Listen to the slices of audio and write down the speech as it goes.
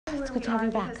it's good to have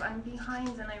you back. Because I'm behind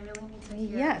and I really need to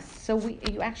hear. Yes, so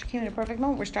you actually came in a perfect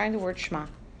moment. We're starting the word Shema.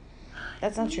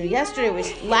 That's not true.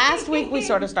 Last week we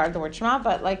sort of started the word Shema,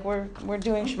 but like we're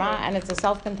doing Shema, and it's a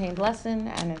self-contained lesson,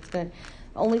 and it's good.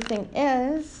 The only thing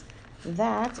is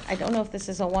that I don't know if this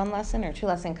is a 1 lesson or 2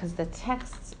 lesson, because the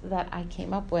texts that I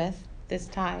came up with this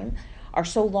time are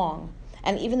so long,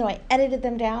 and even though I edited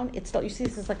them down, it's still, you see,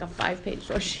 this is like a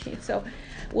 5-page sheet. So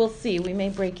we'll see. We may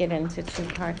break it into 2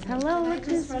 parts. Hello, look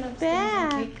who's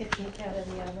back. Take the cake out of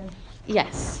the oven.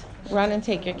 Yes. Run and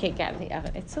take your cake out of the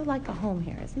oven. It's so like a home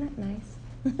here. Isn't that nice?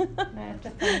 I have to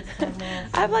find somewhere.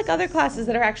 I have like other classes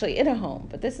that are actually in a home,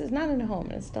 but this is not in a home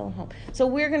and it's still a home. So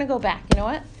we're going to go back. You know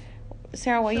what?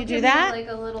 Sarah, while you do that,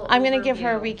 I'm going to give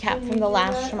her a recap from the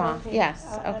last Shema. Okay. Yes,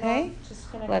 okay?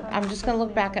 I'm just going to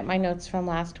look back at my notes from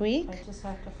last week. I just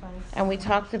have to find. And we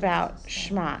talked about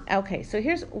Shema. Okay, so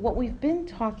here's what we've been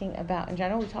talking about in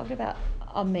general. We talked about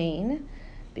Amen,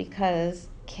 because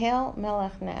Kel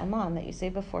Melech Ne'eman that you say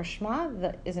before Shema,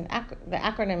 the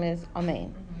acronym is Amen.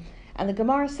 Mm-hmm. And the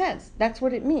Gemara says that's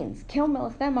what it means. Kel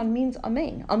Melech Ne'eman means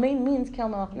Amen. Amen means Kel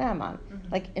Melech Ne'eman,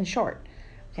 like in short.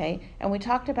 Okay? And we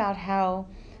talked about how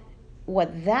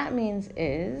what that means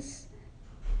is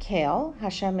Kel,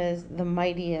 Hashem is the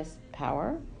mightiest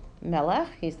power. Melech,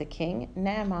 he's the king.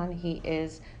 Ne'eman, he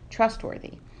is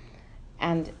trustworthy.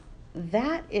 And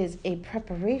that is a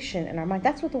preparation in our mind.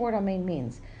 That's what the word Amen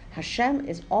means. Hashem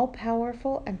is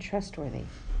all-powerful and trustworthy.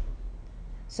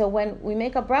 So when we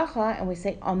make a bracha and we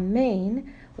say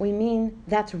Amen, we mean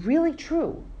that's really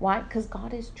true. Why? Because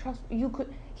God is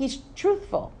He's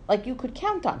truthful. Like you could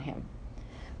count on him.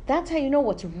 That's how you know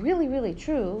what's really, really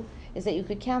true, is that you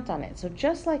could count on it. So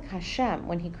just like Hashem,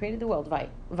 when he created the world,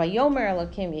 Vayomer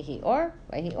Elokim Yehi Or,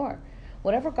 Vahi Or.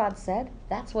 Whatever God said,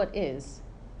 that's what is.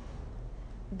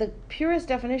 The purest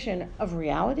definition of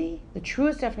reality, the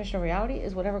truest definition of reality,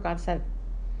 is whatever God said.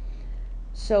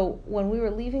 So when we were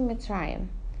leaving Mitzrayim,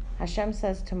 Hashem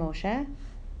says to Moshe,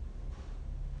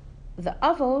 the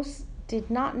Avos did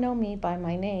not know me by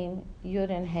my name, Yud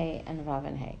and He and Vav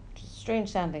and He. Strange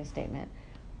sounding statement.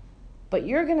 But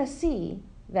you're going to see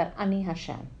that Ani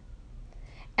Hashem.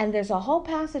 And there's a whole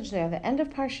passage there, the end of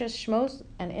Parshas Shmos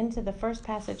and into the first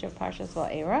passage of Parshas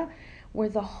Va'era, where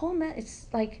it's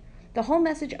like the whole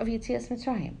message of Yetzias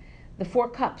Mitzrayim. The 4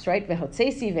 cups, right?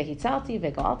 Vehotzesi, vehitzalti,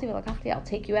 vegalti, velakachti. I'll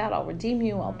take you out, I'll redeem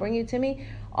you, I'll bring you to me.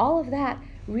 All of that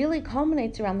really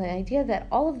culminates around the idea that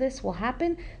all of this will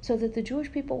happen so that the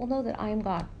Jewish people will know that I am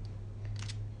God.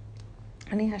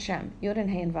 Ani Hashem, Yud and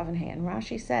He and Vav and He. And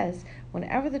Rashi says,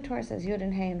 whenever the Torah says Yud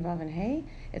and He and Vav and He,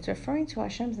 it's referring to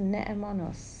Hashem's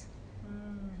ne'emanos.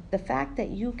 The fact that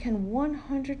you can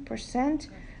 100%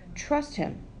 trust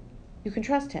him. You can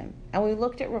trust him. And we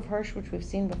looked at Rav Hirsch, which we've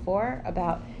seen before,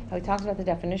 about how he talks about the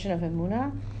definition of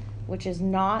emunah, which is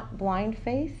not blind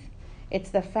faith.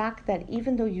 It's the fact that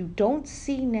even though you don't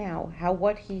see now how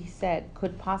what he said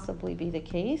could possibly be the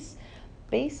case,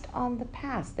 based on the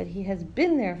past, that he has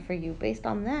been there for you, based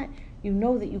on that, you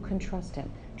know that you can trust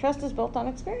him. Trust is built on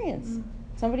experience. Mm-hmm.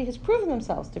 Somebody has proven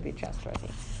themselves to be trustworthy.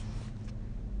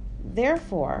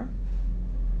 Therefore,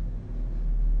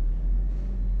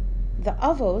 the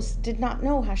Avos did not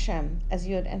know Hashem as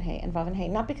Yud and He and Vav and He,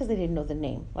 not because they didn't know the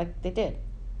name, like they did.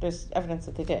 There's evidence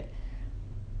that they did.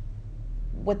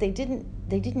 What they didn't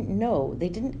know, they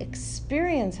didn't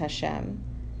experience Hashem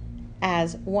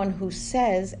as one who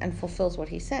says and fulfills what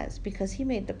he says, because he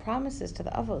made the promises to the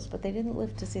Avos, but they didn't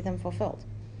live to see them fulfilled.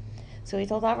 So he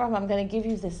told Abraham, I'm going to give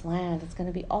you this land. It's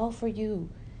going to be all for you.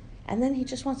 And then he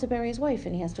just wants to bury his wife,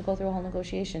 and he has to go through a whole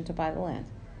negotiation to buy the land.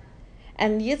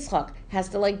 And Yitzchak has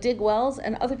to dig wells,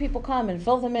 and other people come and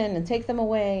fill them in and take them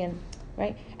away, and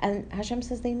right. And Hashem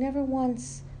says they never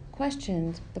once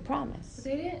questioned the promise. But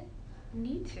they didn't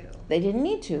need to. They didn't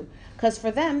need to, because for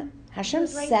them, Hashem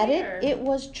said it. It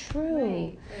was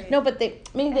true. Right. No, but they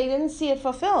didn't see it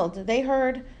fulfilled. They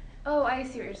heard. Oh, I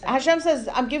see what you're saying. Hashem says,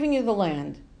 "I'm giving you the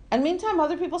land," and meantime,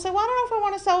 other people say, "Well, I don't know if I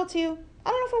want to sell it to you. I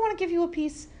don't know if I want to give you a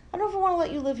piece. I don't know if I want to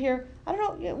let you live here. I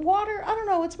don't know, water. I don't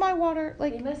know. It's my water."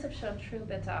 They must have shown true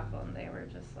bitachon. They were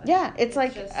just like, yeah, it's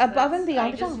like just, above and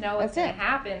beyond. I just know it's going to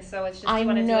happen, so it's just I do you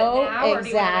want to do it now or do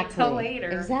you want to wait till later?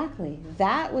 Exactly.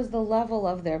 That was the level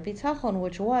of their bitachon,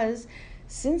 which was,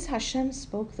 since Hashem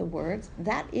spoke the words,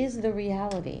 that is the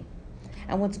reality.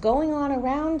 And what's going on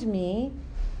around me,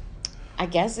 I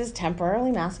guess, is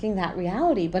temporarily masking that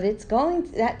reality, but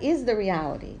that is the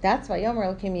reality. That's why Yomer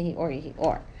Elokim Yehi Or Yehi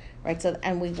Or. Right, so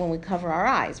when we cover our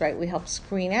eyes, right, we help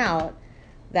screen out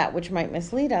that which might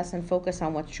mislead us and focus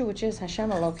on what's true, which is Hashem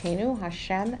Elokeinu,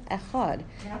 Hashem Echad.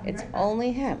 It's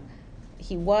only Him.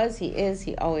 He was, He is,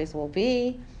 He always will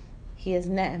be. He is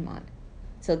Ne'eman.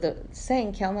 So the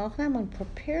saying Kel Melech Ne'eman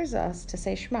prepares us to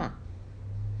say Shema,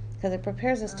 because it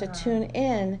prepares us to tune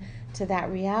in to that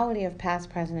reality of past,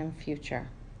 present, and future.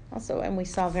 Also, and we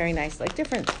saw very nice, like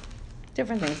different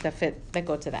things that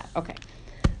go to that. Okay.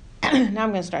 Now I'm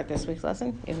going to start this week's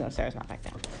lesson, even though Sarah's not back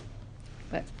down.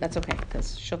 But that's okay,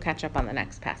 because she'll catch up on the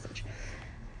next passage.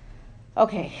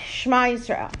 Okay, Shema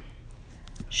Yisrael.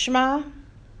 Shema,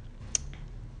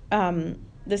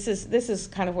 this is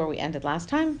kind of where we ended last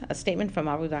time, a statement from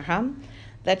Abu Darham,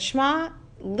 that Shema,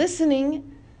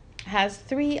 listening, has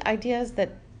three ideas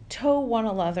that tow one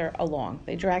another along.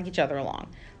 They drag each other along.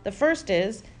 The first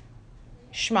is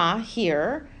Shema,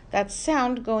 hear. That's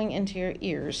sound going into your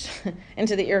ears,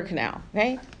 into the ear canal,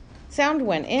 okay? Sound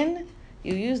went in,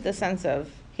 you use the sense of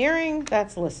hearing,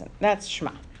 that's listen, that's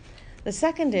Shema. The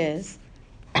second is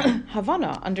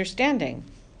Havana, understanding.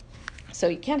 So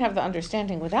you can't have the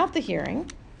understanding without the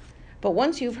hearing, but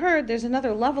once you've heard, there's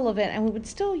another level of it, and we would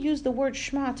still use the word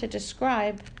Shema to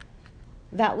describe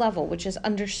that level, which is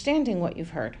understanding what you've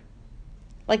heard.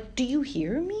 Like, do you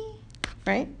hear me?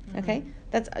 Right? Mm-hmm. Okay?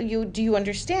 That's you. Do you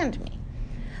understand me?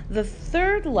 The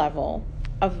third level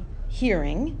of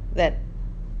hearing that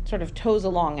sort of toes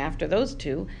along after those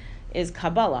two is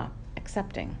Kabbalah,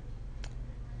 accepting.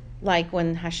 Like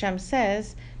when Hashem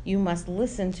says, you must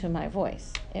listen to my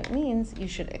voice. It means you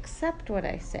should accept what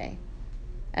I say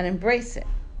and embrace it.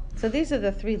 So these are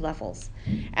the three levels.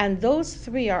 And those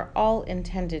three are all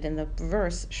intended in the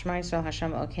verse, Shema Yisrael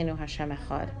Hashem Elokeinu Hashem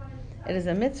Echad. It is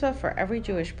a mitzvah for every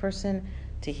Jewish person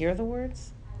to hear the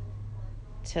words,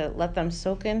 to let them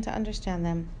soak in, to understand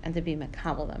them, and to be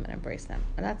mekabel them and embrace them.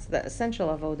 And that's the essential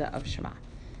avoda of Shema.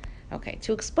 Okay,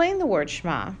 to explain the word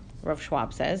Shema, Rav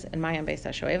Schwab says, in Mayim Beis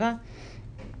HaShoeva,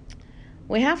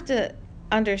 we have to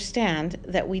understand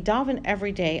that we daven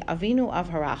every day, Avinu Av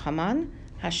HaRachaman,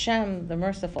 Hashem, the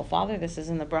merciful Father. This is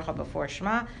in the bracha before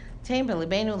Shema. Teim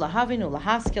b'libeinu lahavinu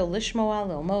lahaskil lishmoa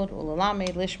lilmod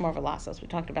ulalamed lishmor v'lasos. We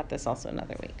talked about this also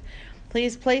another week.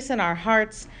 Please place in our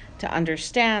hearts to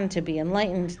understand, to be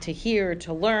enlightened, to hear,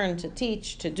 to learn, to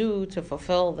teach, to do, to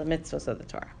fulfill the mitzvahs of the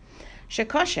Torah.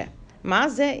 Shekoshe, ma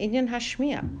ze inyan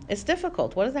hashmiya. It's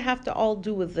difficult. What does it have to all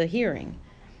do with the hearing?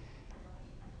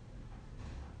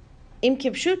 Im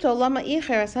kibshuto lama icher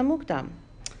as hamukdam.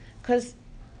 Because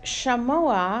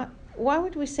shamoa, why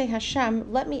would we say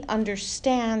Hashem, let me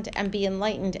understand and be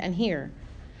enlightened and hear?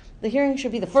 The hearing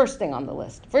should be the first thing on the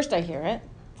list. First I hear it,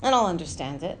 and I'll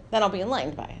understand it, then I'll be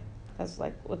enlightened by it. That's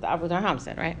like what the Abu Darham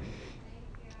said, right?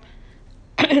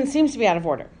 It seems to be out of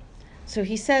order. So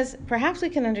he says, perhaps we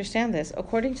can understand this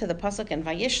according to the pasuk in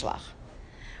Vayishlach.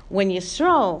 When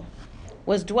Yisro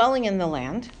was dwelling in the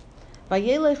land,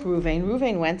 Vayelech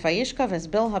Ruvain went, Vayishkav es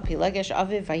bil hapilegesh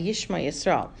aviv Vayishma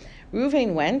Yisro.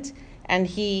 Ruvain went, and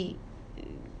he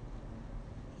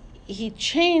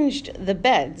changed the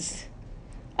beds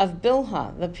of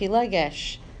Bilhah, the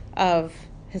Pilegesh of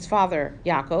his father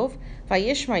Yaakov,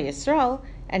 Vayishma Yisrael,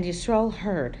 and Yisrael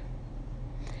heard.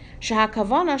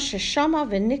 Shehakavana sheshama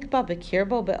v'nikba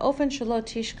b'kirbo be'ofen shelo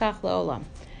tishkach le'olam.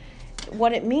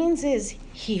 What it means is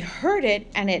he heard it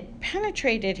and it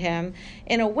penetrated him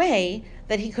in a way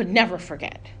that he could never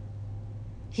forget.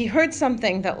 He heard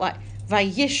something that like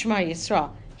Vayishma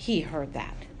Yisrael, he heard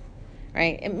that,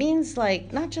 right? It means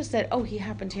like not just that, oh, he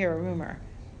happened to hear a rumor,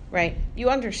 right? You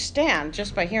understand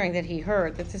just by hearing that he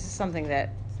heard that this is something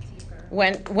that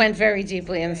went very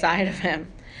deeply inside of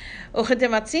him. In fact,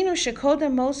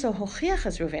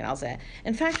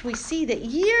 we see that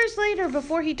years later,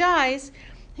 before he dies,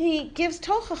 he gives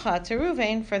tochacha to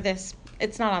Ruvain for this.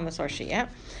 It's not on the source sheet yet.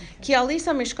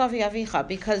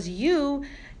 Because you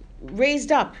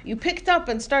raised up, you picked up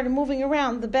and started moving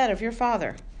around the bed of your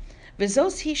father.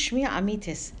 V'zos hi shmiya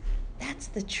amitis. That's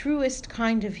the truest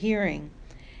kind of hearing.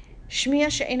 Shmiya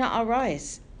she'ena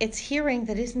arais. It's hearing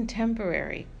that isn't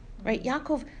temporary. Right?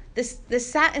 Yaakov, this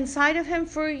sat inside of him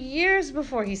for years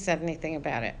before he said anything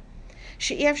about it.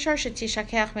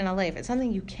 It's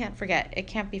something you can't forget. It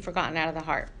can't be forgotten out of the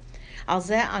heart. This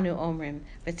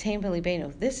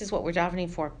is what we're davening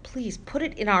for. Please put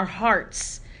it in our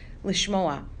hearts,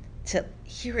 lishmoa, to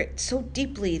hear it so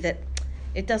deeply that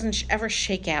it doesn't ever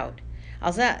shake out.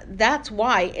 That's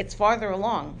why it's farther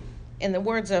along in the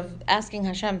words of asking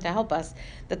Hashem to help us,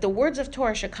 that the words of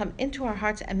Torah should come into our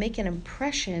hearts and make an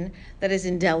impression that is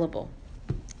indelible.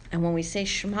 And when we say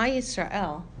Shema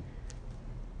Yisrael,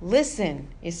 listen,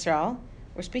 Yisrael,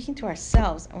 we're speaking to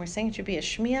ourselves, and we're saying it should be a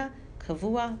Shmiya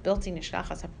Kavua Bilti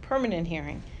Nishkachas, a permanent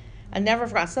hearing, a never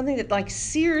forgotten, something that like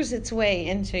sears its way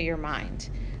into your mind.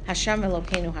 Hashem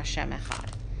Elokeinu Hashem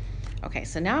Echad. Okay,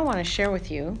 so now I want to share with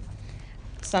you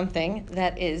something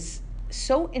that is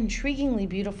so intriguingly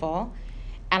beautiful,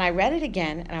 And I read it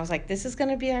again, and I was like, this is going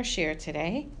to be our shir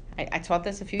today. I taught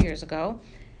this a few years ago.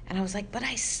 And I was like, but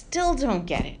I still don't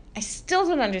get it. I still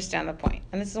don't understand the point.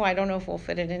 And this is why I don't know if we'll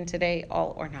fit it in today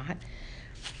all or not.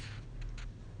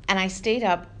 And I stayed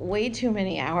up way too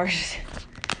many hours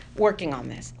working on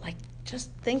this, like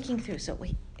just thinking through. So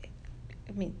wait,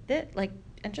 I mean,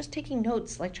 and just taking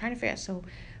notes, like trying to figure out, so,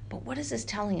 but what is this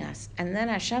telling us? And then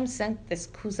Hashem sent this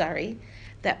Kuzari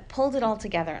that pulled it all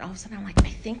together. And all of a sudden I'm like, I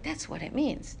think that's what it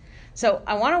means. So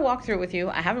I want to walk through with you.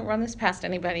 I haven't run this past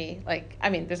anybody.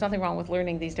 There's nothing wrong with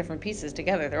learning these different pieces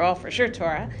together. They're all for sure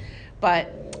Torah.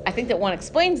 But I think that one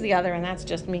explains the other, and that's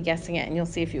just me guessing it, and you'll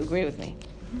see if you agree with me.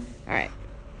 All right.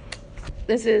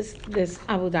 This is this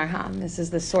Abu Darham. This is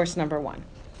the source number 1.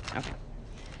 Okay.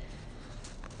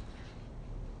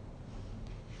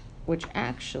 Which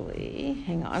actually,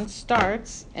 hang on,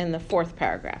 starts in the 4th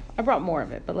paragraph. I brought more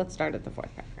of it, but let's start at the 4th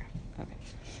paragraph. Okay.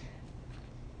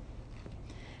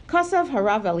 Kosav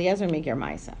Harav Eliezer Migir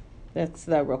Maisa. That's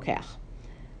the Rokeach.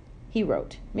 He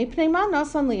wrote, Mipnei ma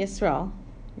nasan liyisrael,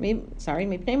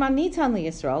 Mipnei ma nitan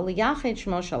liyisrael, liyached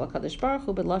shmo shel HaKadosh Baruch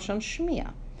Hu b'lashon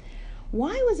shmiya.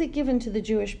 Why was it given to the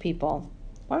Jewish people?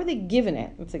 Why were they given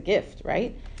it? It's a gift,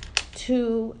 right?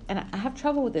 And I have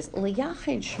trouble with this,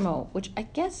 liyached shmo, which I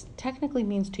guess technically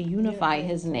means to unify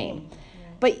his name. Yeah.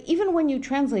 But even when you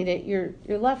translate it, you're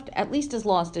left at least as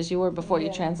lost as you were before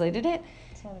you translated it.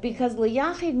 Because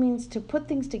liyached means to put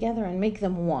things together and make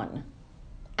them one.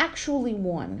 Actually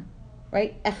one,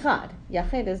 right? Echad.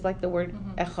 Yached is like the word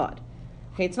echad.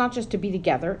 Okay, it's not just to be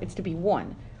together, it's to be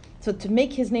one. So to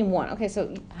make his name one. Okay,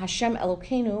 so Hashem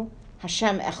Elokeinu,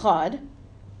 Hashem Echad.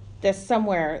 There's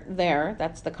somewhere there,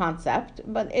 that's the concept.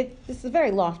 But this is a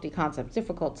very lofty concept,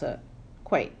 difficult to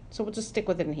quite. So we'll just stick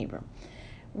with it in Hebrew.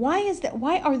 Why is that?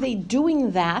 Why are they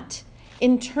doing that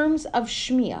in terms of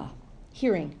Shmiya,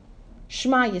 hearing?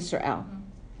 Shema Yisrael.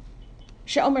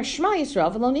 She'omer Shema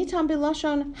Yisrael v'lo nitam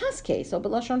b'lashon haskes or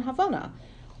b'lashon havana.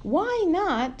 Why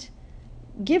not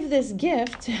give this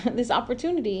gift, this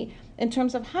opportunity, in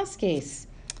terms of haskes?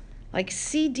 Like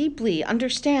see deeply,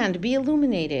 understand, be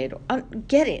illuminated,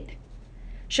 get it.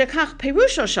 Shekach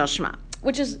perusho shel Shema,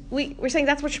 which is, we're saying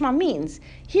that's what Shema means.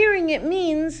 Hearing it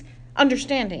means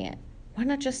understanding it. Why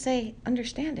not just say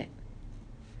understand it?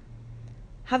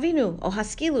 Havinu o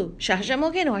haskilu sheHashem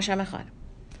Elokeinu Hashem Echad.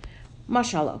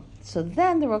 Mashalo. So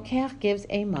then the Rokeach gives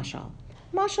a mashal.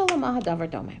 Mashal l'mahadavar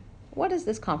dome. What is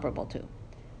this comparable to?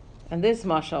 And this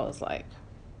mashal is like,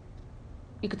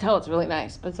 you could tell it's really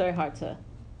nice, but it's very hard to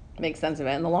make sense of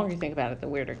it. And the longer you think about it, the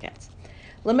weirder it gets.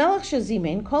 L'melech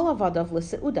shezimein kol avadav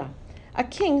l'seuda. A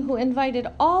king who invited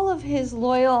all of his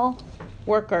loyal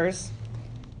workers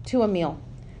to a meal.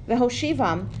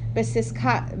 V'hoshivam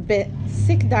besikdaros.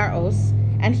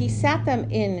 And he sat them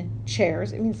in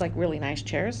chairs. It means like really nice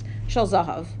chairs. Shel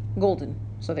zahav, golden.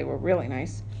 So they were really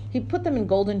nice. He put them in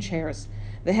golden chairs.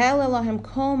 And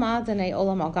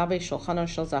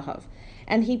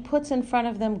he puts in front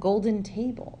of them golden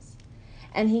tables.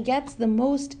 And he gets the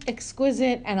most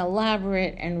exquisite and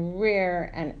elaborate and rare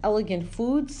and elegant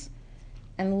foods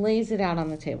and lays it out on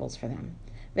the tables for them.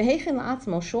 And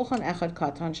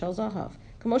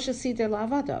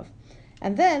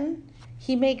then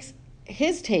he makes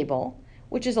his table,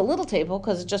 which is a little table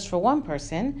because it's just for one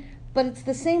person, but it's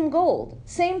the same gold,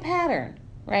 same pattern,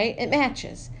 right? It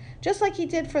matches. Just like he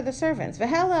did for the servants.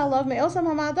 And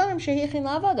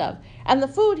the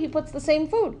food, he puts the same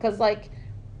food because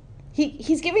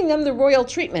he's giving them the royal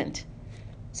treatment.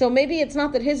 So maybe it's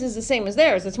not that his is the same as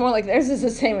theirs, it's more like theirs is the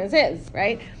same as his,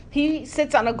 right? He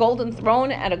sits on a golden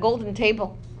throne at a golden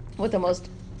table with the most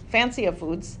fancy of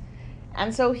foods.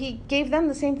 And so he gave them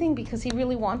the same thing because he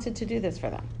really wanted to do this for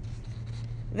them.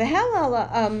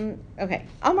 Okay,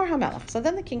 Amar HaMelech. So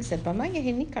then the king said,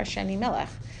 Shani Melech.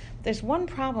 There's one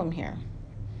problem here.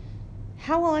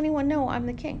 How will anyone know I'm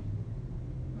the king?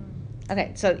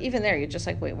 Okay, so even there, you're just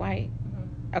like, wait, why?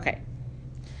 Okay.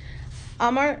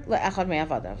 Amar le'echad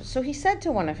me'avadav. So he said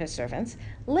to one of his servants,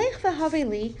 Lech v'havei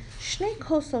li shnei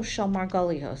kosos shel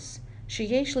margalios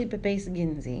sheyesh li bebeis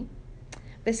ginzi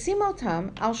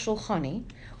v'simotam al shulchani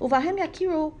uvahem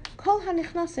yakiru kol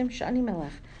hanichnasim shani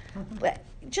melech.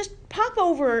 Just pop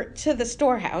over to the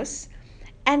storehouse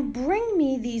and bring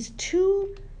me these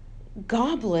 2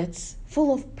 goblets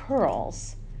full of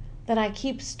pearls that I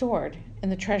keep stored in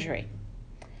the treasury.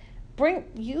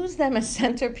 Use them as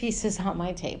centerpieces on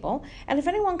my table, and if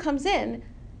anyone comes in,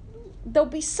 they'll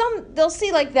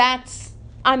see like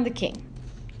I'm the king.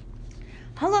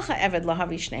 Halacha eved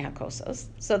lahavi shnei hakosos.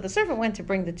 So the servant went to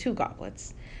bring the 2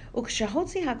 goblets.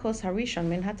 Ukshahotzi hakos harishon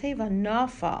min hateva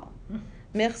nafal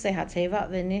mirse hateva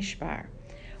v'nishbar.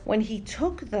 When he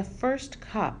took the first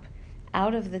cup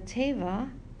out of the teva,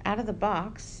 out of the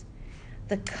box,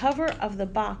 the cover of the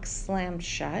box slammed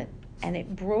shut and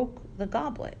it broke the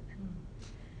goblet.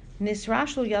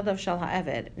 Nisrashlu yadav shal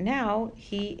ha'eved. Now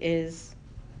he is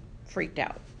freaked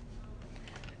out.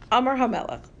 Amar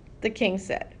HaMelech, the king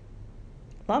said,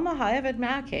 Lama ha'eved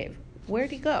ma'akev.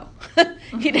 Where'd he go?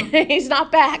 He's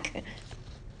not back.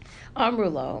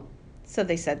 Amrulo. So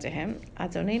they said to him,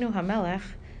 Adonenu HaMelech,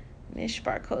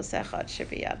 nishbar kosech ad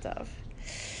shebiyadav.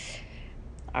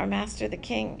 Our master, the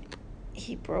king,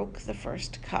 he broke the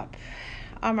first cup.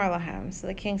 Amar lahem. So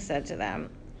the king said to them,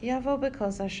 Yavo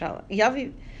b'kos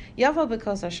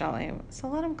hashalim. So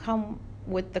let him come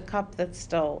with the cup that's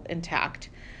still intact.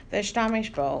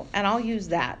 V'shtamish bo, and I'll use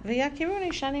that. V'yakiruni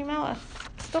shani melech.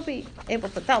 Still be able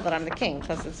to tell that I'm the king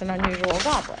because it's an unusual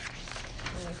goblet.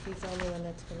 He's the only one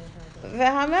that's going to have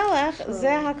it. V'hamelech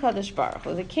zeh HaKadosh Baruch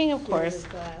Hu. The king, of course,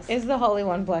 is the Holy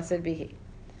One, blessed be he.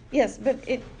 Yes, but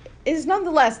it is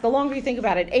nonetheless, the longer you think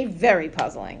about it, a very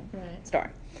puzzling story.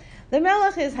 The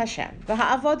Melech is Hashem.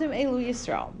 V'ha'avodim elu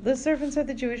Yisrael. The servants are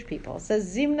the Jewish people.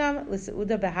 Says Zimnam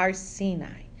l'seuda behar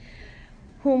Sinai,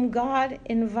 whom God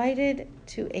invited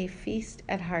to a feast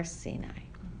at Har Sinai.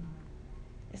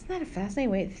 Isn't that a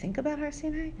fascinating way to think about Har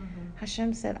Sinai?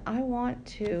 Hashem said, I want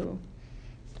to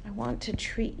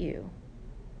treat you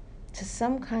to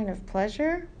some kind of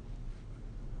pleasure,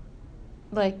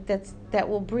 like that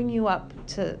will bring you up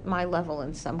to my level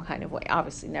in some kind of way.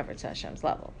 Obviously never to Hashem's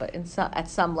level, but at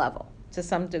some level, to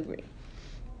some degree.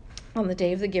 On the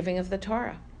day of the giving of the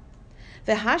Torah.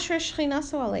 V'hashra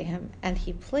shchinaso alehem, and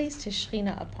he placed his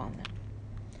shchina upon them.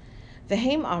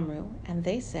 V'heim amru, and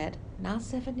they said,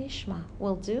 Naseh v'nishma,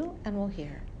 we'll do and we'll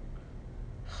hear.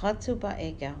 Chatu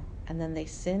ba'egel, and then they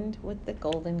sinned with the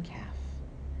golden calf.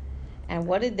 And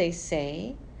what did they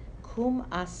say? Kum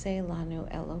aseh lanu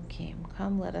Elokim,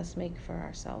 come let us make for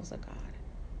ourselves a God.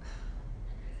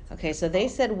 Okay, so they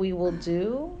said we will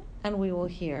do and we will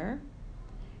hear.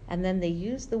 And then they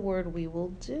used the word we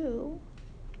will do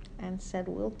and said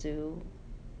we'll do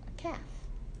a calf.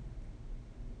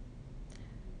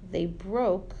 They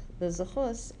broke the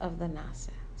zechus of the Naseh.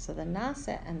 So the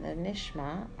Naseh and the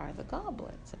Nishma are the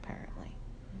goblets, apparently.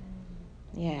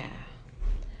 Yeah.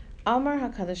 Amar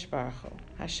HaKadosh Baruch Hu,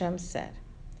 Hashem said,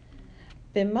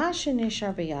 B'ma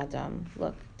shenishar b'yadam,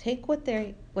 look, take what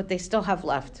they still have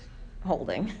left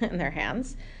holding in their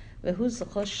hands. V'hu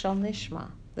zechus shal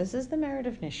Nishma. This is the merit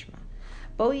of Nishma.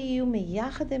 Bo yiyu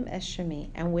miyachadim es shemi,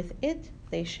 and with it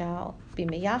they shall be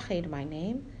miyached my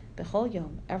name, b'chol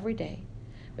yom, every day.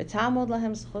 V'tamod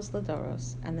lahem zechus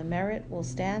l'doros, and the merit will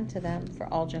stand to them for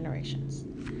all generations.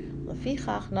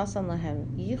 Lefichach nasan lahem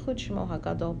yichud shmo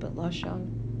hagadol b'lashon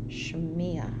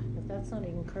shmiya. If that's not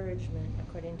encouragement,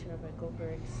 according to Rabbi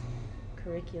Goldberg's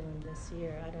curriculum this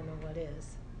year, I don't know what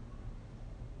is.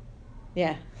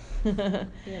 Yeah.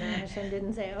 Hashem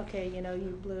didn't say, okay,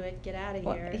 you blew it, get out of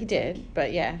here. He did,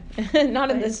 but yeah.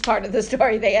 Not in this part of the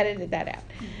story. They edited that out.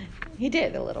 He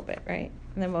did a little bit, right?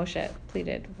 And then Moshe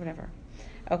pleaded, whatever.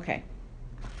 Okay.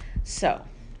 So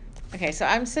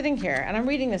I'm sitting here, and I'm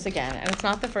reading this again, and it's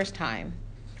not the first time.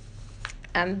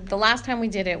 And the last time we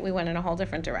did it, we went in a whole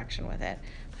different direction with it.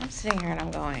 I'm sitting here, and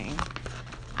I'm going,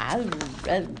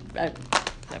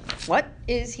 what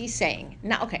is he saying?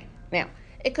 Now,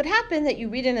 it could happen that you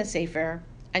read in a sefer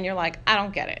and you're like, I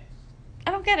don't get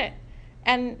it.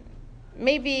 And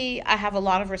maybe I have a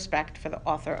lot of respect for the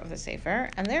author of the sefer,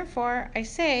 and therefore I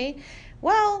say,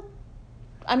 well,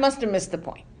 I must have missed the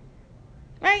point,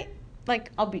 right?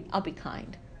 Like, I'll be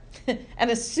kind and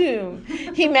assume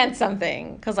he meant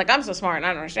something, because I'm so smart and I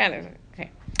don't understand it. Okay.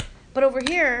 But over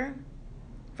here,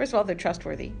 first of all, they're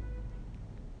trustworthy.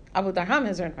 Abu Darham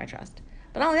has earned my trust.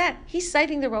 But not only that, he's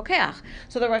citing the Rokeach.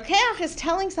 So the Rokeach is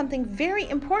telling something very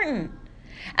important.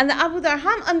 And the Abu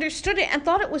Darham understood it and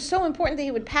thought it was so important that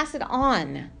he would pass it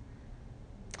on.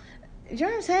 You know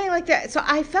what I'm saying? Like that. So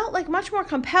I felt much more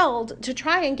compelled to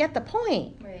try and get the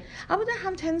point. Right. Abu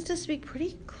Darham tends to speak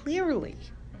pretty clearly.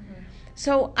 Mm-hmm.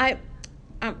 So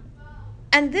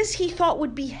and this he thought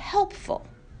would be helpful.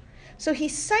 So he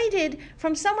cited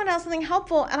from someone else something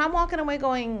helpful, and I'm walking away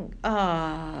going,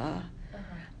 I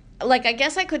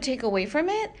guess I could take away from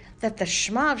it that the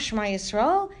Shema of Shema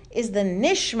Yisrael is the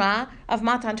Nishma of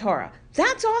Matan Torah.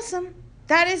 That's awesome.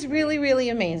 That is really, really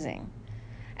amazing.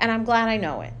 And I'm glad I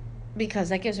know it, because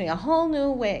that gives me a whole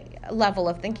new level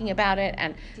of thinking about it.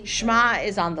 And Shema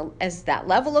is as that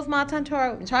level of Matan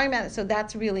Torah. We're talking about it, so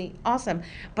that's really awesome.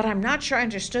 But I'm not sure I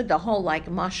understood the whole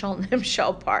Mashal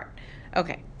Nimshal part.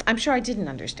 Okay, I'm sure I didn't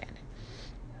understand it.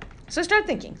 So I start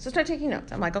thinking. So I start taking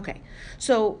notes. I'm like, okay,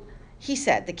 so he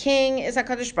said the king is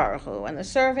HaKadosh Baruch Hu and the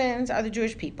servants are the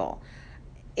Jewish people.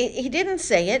 He didn't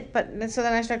say it, but so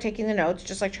then I start taking the notes,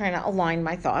 just like trying to align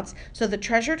my thoughts. So the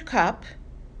treasured cup,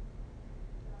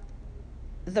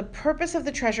 the purpose of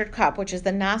the treasured cup, which is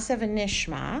the Nasa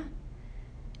V'Nishma,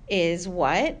 is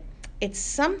what? It's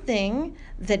something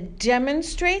that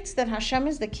demonstrates that Hashem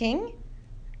is the king,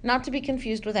 not to be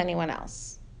confused with anyone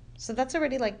else. So that's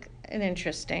already like an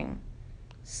interesting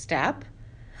step.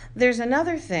 There's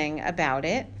another thing about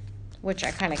it, which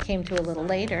I kind of came to a little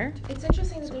later. It's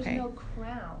interesting that okay. There's no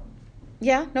crown.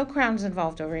 Yeah, no crowns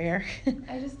involved over here.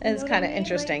 It's kind of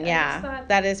interesting. Like,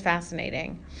 that is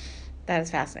fascinating. That is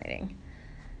fascinating.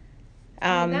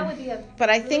 That would be a but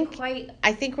I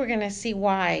really think we're going to see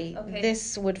why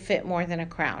this would fit more than a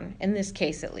crown, in this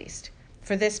case at least,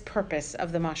 for this purpose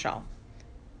of the mashal.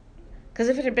 Because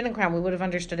if it had been a crown, we would have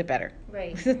understood it better.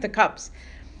 Right. The cups.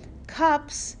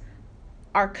 Cups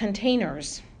are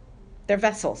containers. They're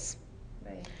vessels.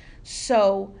 Right.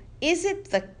 So is it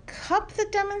the cup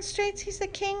that demonstrates he's the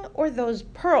king, or those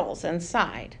pearls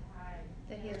inside?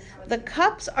 The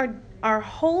cups are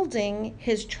holding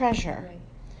his treasure. Right.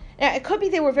 Now, it could be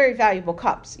they were very valuable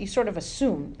cups. You sort of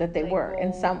assume that they were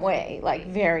in some way, like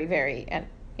very, very, and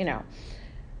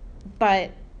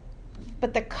but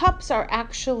the cups are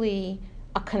actually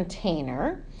a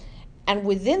container, and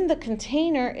within the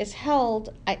container is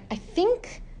held, I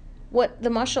think what the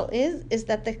mashal is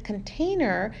that the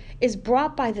container is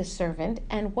brought by the servant,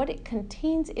 and what it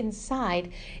contains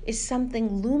inside is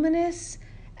something luminous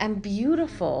and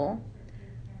beautiful.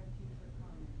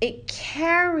 It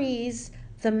carries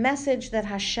the message that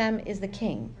Hashem is the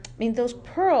king. I mean, those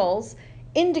pearls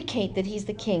indicate that he's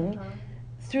the king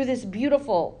through this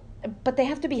beautiful, but they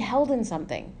have to be held in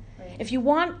something. Right. If you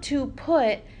want to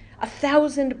put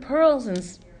 1,000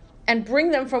 pearls and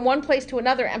bring them from one place to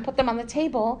another and put them on the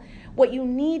table, what you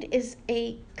need is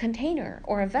a container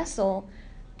or a vessel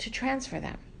to transfer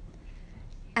them.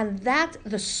 And that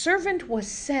the servant was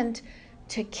sent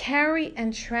to carry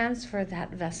and transfer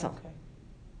that vessel. Okay.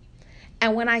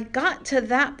 And when I got to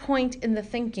that point in the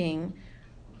thinking,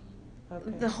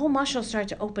 the whole mashal started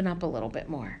to open up a little bit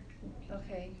more.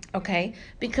 Okay?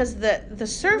 Because the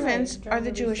servants are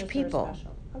the Jewish people.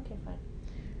 Okay, fine.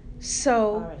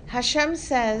 So Hashem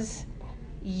says,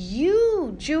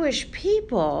 you Jewish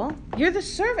people, you're the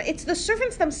servant. It's the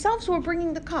servants themselves who are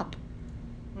bringing the cup.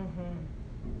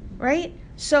 Mm-hmm. Right?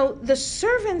 So the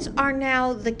servants are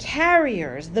now the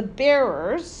carriers, the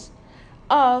bearers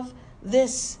of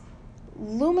this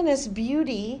luminous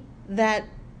beauty that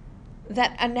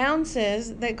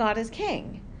announces that God is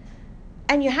king.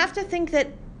 And you have to think that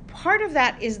part of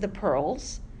that is the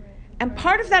pearls, and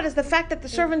part of that is the fact that the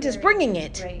servant is bringing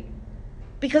it. Right.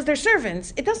 Because they're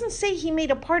servants. It doesn't say he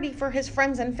made a party for his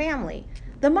friends and family.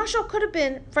 The mashal could have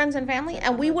been friends and family,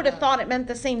 and we would have thought it meant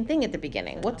the same thing at the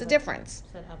beginning. What's the difference?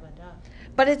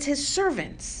 But it's his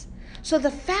servants. So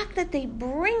the fact that they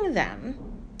bring them,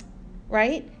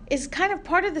 right, is kind of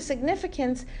part of the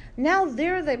significance. Now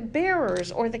they're the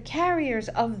bearers or the carriers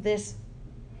of this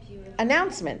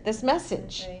announcement, this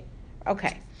message. Right.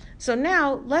 Okay. So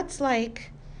now let's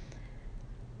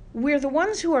we're the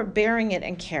ones who are bearing it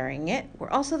and carrying it. We're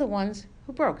also the ones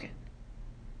who broke it.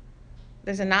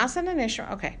 There's a Nasa and a Nishma.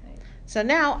 Okay. So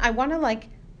now I want to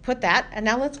put that, and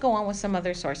now let's go on with some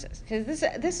other sources. Because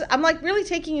this I'm really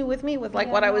taking you with me with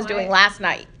what I was doing last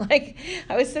night. I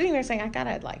was sitting there saying, I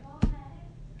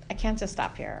can't just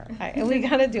stop here. We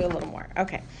got to do a little more.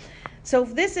 Okay. So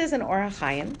this is an Orach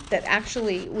Chaim that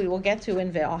actually we will get to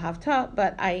in Ve'al Havta,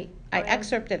 but I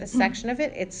excerpted a section of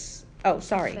it. It's,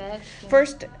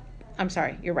 first, I'm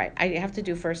sorry, you're right. I have to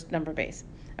do first number base.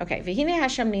 Okay. V'hine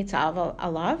Hashem nitzav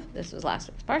alav. This was last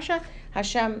week's parsha.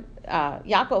 Hashem,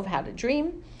 Yaakov had a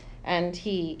dream, and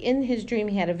in his dream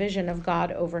he had a vision of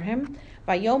God over him.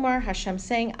 Vayomar, Hashem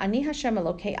saying, Ani Hashem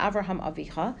Elokei Avraham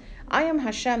Avicha. I am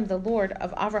Hashem, the Lord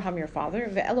of Avraham your father,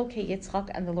 Ve'elokei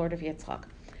Yitzchak, and the Lord of Yitzchak.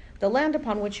 The land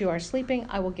upon which you are sleeping,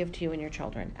 I will give to you and your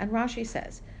children. And Rashi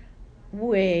says,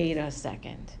 wait a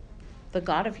second. The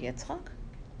God of Yitzchak?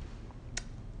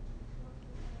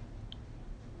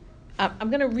 I'm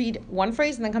going to read one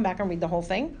phrase and then come back and read the whole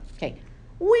thing. Okay.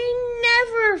 We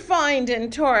never find in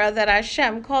Torah that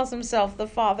Hashem calls himself the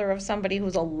father of somebody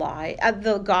who's alive,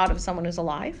 the God of someone who's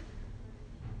alive.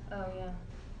 Oh, yeah.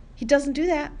 He doesn't do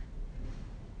that.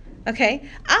 Okay?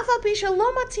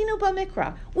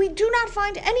 We do not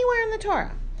find anywhere in the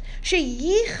Torah.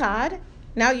 Sheyichad,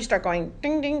 now you start going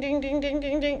ding, ding, ding, ding, ding,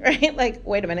 ding, ding, right?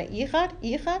 Wait a minute.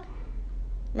 Yichad?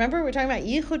 Remember, we're talking about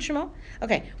Yichud Shemo?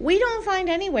 Okay, we don't find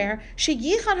anywhere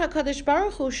Sheyichad HaKadosh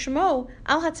Baruch Hu Shemo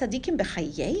Al HaTzadikim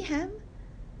B'chayehem,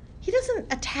 He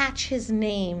doesn't attach his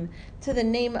name to the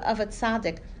name of a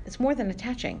tzaddik. It's more than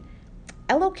attaching.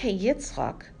 Elokei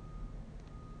Yitzchak,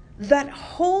 that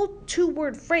whole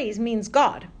 2-word phrase means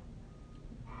God.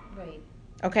 Right.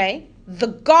 Okay? The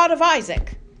God of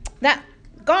Isaac. That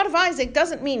God of Isaac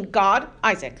doesn't mean God,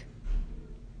 Isaac.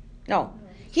 No.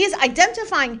 He is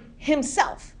identifying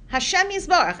himself. Hashem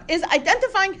Yisbarach is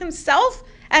identifying himself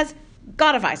as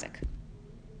God of Isaac.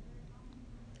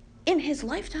 In his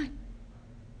lifetime.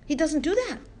 He doesn't do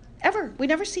that. Ever. We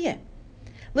never see it.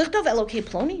 Lichtov Elokei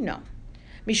Ploni? No.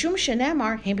 Mishum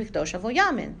Shenemar Hein B'Kdosh Avo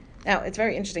Yamin. Now, it's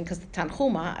very interesting because the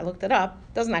Tanchuma, I looked it up,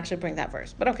 doesn't actually bring that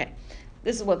verse. But okay.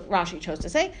 This is what Rashi chose to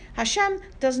say. Hashem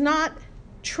does not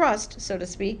trust, so to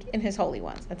speak, in his holy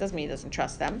ones. That doesn't mean he doesn't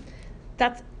trust them.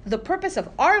 That's the purpose of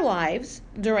our lives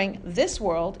during this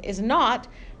world is not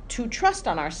to trust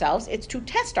on ourselves, it's to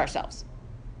test ourselves.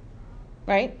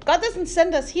 Right? God doesn't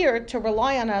send us here to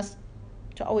rely on us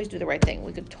to always do the right thing.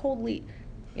 We could totally,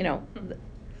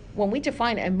 when we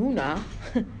define emunah,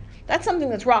 that's something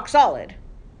that's rock solid.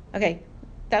 Okay,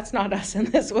 that's not us in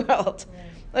this world.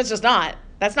 That's just not.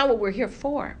 That's not what we're here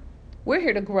for. We're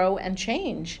here to grow and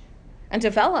change and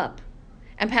develop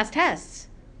and pass tests.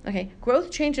 Okay,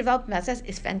 growth, change, development, pass tests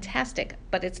is fantastic,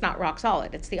 but it's not rock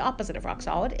solid. It's the opposite of rock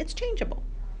solid. It's changeable.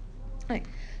 Okay.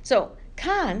 So,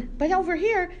 Kan, but over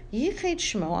here, Yiched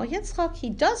Shmo al Yitzchak, he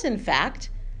does in fact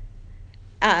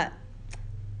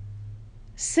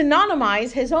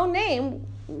synonymize his own name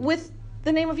with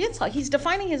the name of Yitzchak. He's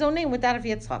defining his own name with that of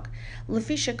Yitzchak.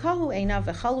 Lefi shekahu einav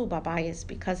v'chalu babayis,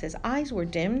 because his eyes were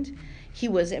dimmed, he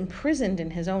was imprisoned in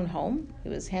his own home. He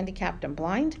was handicapped and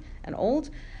blind and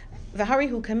old.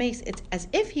 V'harihu kames, it's as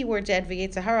if he were dead.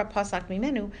 V'yetzahara pasak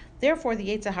mimenu, therefore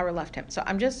the Yetzahara left him. So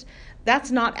that's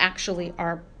not actually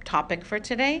our topic for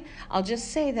today. I'll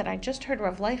just say that I just heard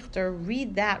Rav Leichter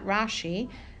read that Rashi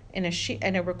in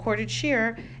a recorded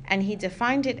shir, and he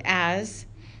defined it as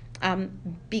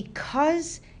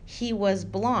because he was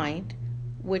blind,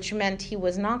 which meant he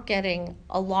was not getting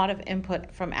a lot of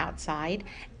input from outside,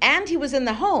 and he was in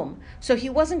the home, so he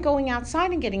wasn't going outside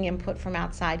and getting input from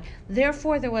outside.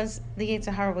 Therefore, the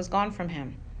Yetzer Hara was gone from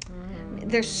him.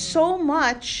 There's so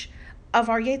much of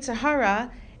our Yetzer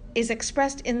Hara is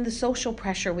expressed in the social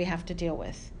pressure we have to deal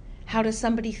with. How does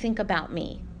somebody think about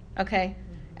me? Okay?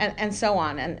 And so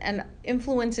on, and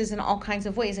influences in all kinds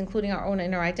of ways, including our own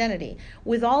inner identity.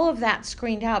 With all of that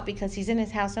screened out because he's in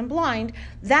his house and blind,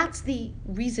 that's the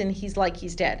reason he's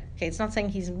dead. Okay, it's not saying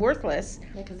he's worthless.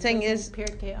 It's saying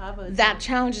that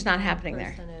challenge is not happening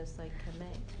there. Is like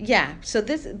yeah,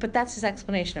 but that's his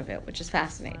explanation of it, which is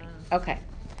fascinating. Wow. Okay,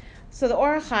 so the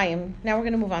Orach Chaim, now we're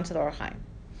going to move on to the Orach Chaim.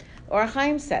 The Orach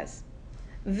Chaim says,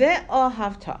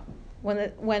 Ve'ohavta,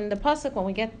 when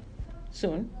we get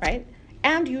soon, right?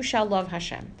 And you shall love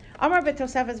Hashem. Amar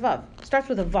b'tosefes vav. Starts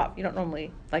with a vav. You don't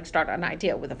normally start an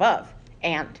idea with a vav.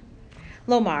 And.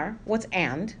 Lomar, what's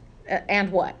and?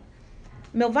 And what?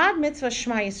 Milvad mitzvah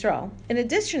Shema Yisrael. In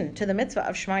addition to the mitzvah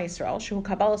of Shema Yisrael, shehu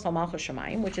kabbalas al malchus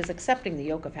shamayim, which is accepting the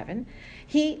yoke of heaven,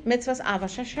 he mitzvahs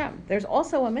avas Hashem. There's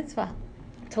also a mitzvah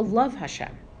to love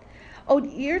Hashem. Od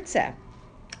yirtzeh.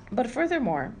 But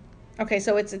furthermore, okay,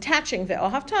 so it's attaching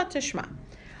ve'ohavta to Shema.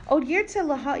 Od yirtzeh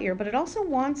laha'ir, but it also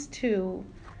wants to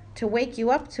wake you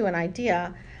up to an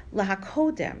idea,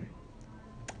 lahakodem.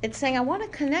 It's saying, I want to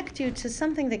connect you to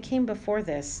something that came before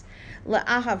this,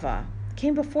 la'ahava,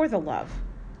 came before the love.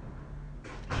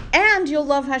 And you'll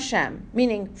love Hashem,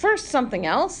 meaning first something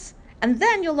else, and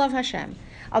then you'll love Hashem.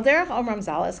 Al derech Omram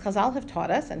Zal, as Chazal have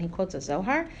taught us, and he quotes a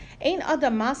Zohar, Ein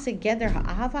adam masig geder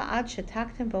ha'ahava ad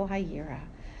shetaktem bo hayira.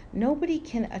 Nobody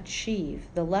can achieve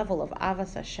the level of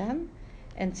Avas Hashem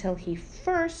until he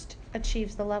first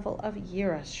achieves the level of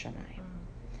Yiras Shamayim.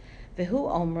 Vehu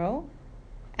Omro,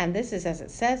 and this is as it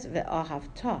says,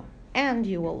 Ve'ahavta, and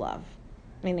you will love.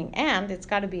 Meaning, and it's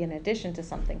got to be in addition to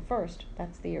something first.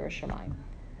 That's the Yiras Shamayim.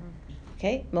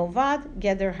 Okay, Movad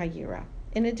Geder Hayira,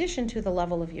 in addition to the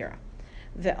level of Yira.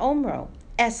 Ve'omro,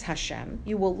 Es Hashem,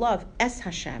 you will love Es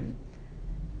Hashem.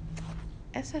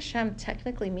 Es Hashem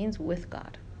technically means with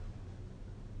God.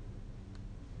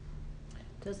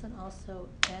 Doesn't also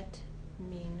et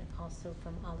mean also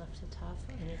from Aleph to Taf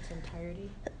in its entirety?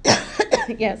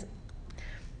 Yes.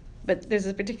 But there's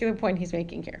a particular point he's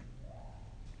making here.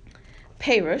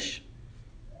 Perush,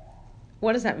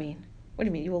 what does that mean? What do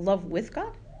you mean? You will love with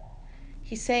God?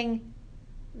 He's saying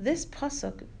this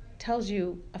pasuk tells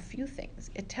you a few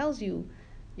things. It tells you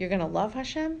you're going to love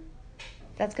Hashem.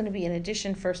 That's going to be in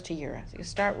addition first to Yira. So you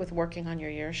start with working on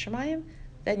your Yiras Shamayim,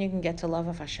 then you can get to love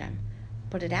of Hashem.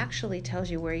 But it actually tells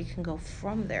you where you can go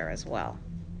from there as well.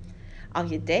 Al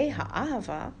Yedei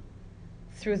Ha'ahava,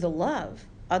 through the love,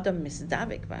 Adam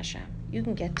misdavik b'Hashem. You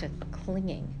can get to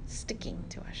clinging, sticking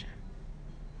to Hashem.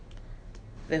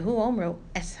 Vehu omru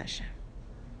es Hashem.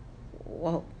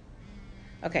 Whoa.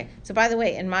 Okay. So by the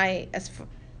way, in my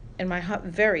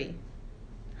very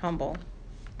humble,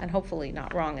 and hopefully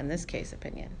not wrong in this case,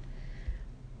 opinion,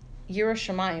 Yira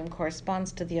Shamayim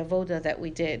corresponds to the avoda that we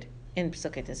did in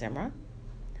Pesukei Zimra.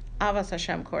 Avas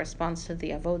Hashem corresponds to the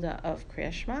avoda of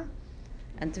Kriyas Shema,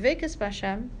 and Dveikus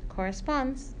b'Hashem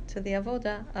corresponds to the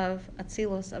avoda of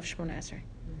Atzilus of Shmona Esrei.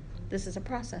 This is a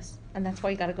process, and that's why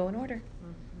you got to go in order.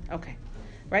 Okay,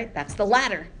 right? That's the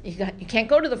ladder. You can't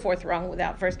go to the fourth rung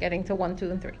without first getting to 1,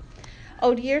 2, and 3.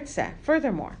 Od Yirtzeh.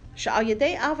 Furthermore, she'al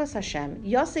yedei Avas Hashem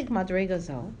yosig madrega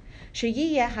zo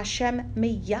sheyiyeh Hashem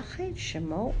meyached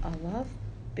shemo alav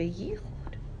beyichud.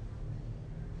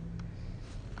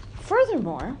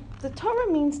 Furthermore, the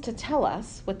Torah means to tell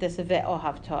us with this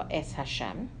ve'ohavta es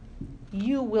Hashem,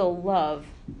 you will love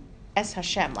es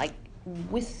Hashem, like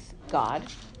with God,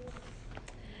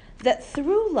 that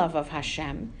through love of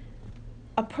Hashem,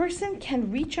 a person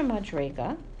can reach a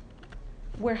madrega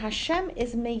where Hashem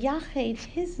is meyached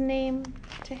his name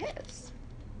to his.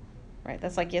 Right?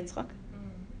 That's like Yitzchak.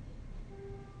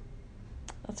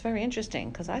 That's very interesting,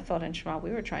 because I thought in Shema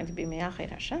we were trying to be meyached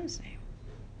Hashem's name.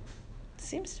 It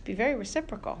seems to be very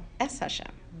reciprocal. Es Hashem.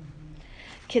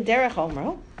 Kederech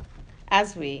Omro,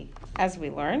 as we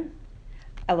learn,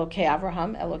 Elokei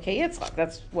Avraham, Elokei Yitzchak.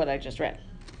 That's what I just read.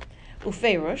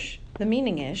 Ufeirush, the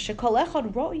meaning is shekol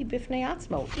echad roi bifnei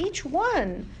atzmo. Each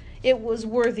one, it was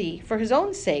worthy for his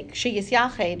own sake.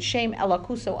 Sheyisyached shem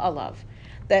elakuso alav,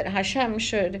 that Hashem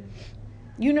should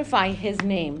unify His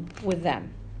name with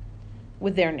them,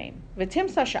 with their name.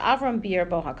 V'timsa she'Avram bir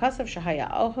bo hakasav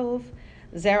shehaya ohuv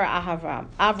zera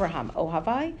Avraham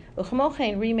ohavai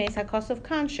uchmochein rimes hakasav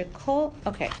kan shekol.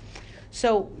 Okay,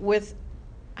 so with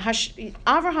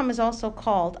Avraham is also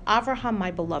called Avraham,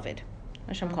 my beloved.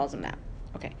 Hashem calls him that.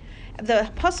 Okay.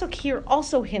 The pasuk here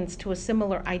also hints to a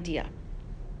similar idea.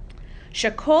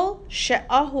 Shekol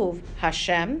she'ahuv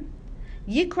Hashem,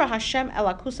 yikra Hashem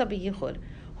elakusa b'yichud.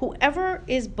 Whoever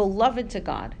is beloved to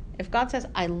God, if God says,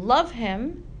 I love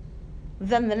him,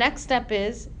 then the next step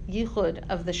is yichud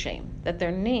of the shem, that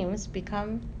their names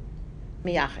become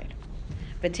miyached.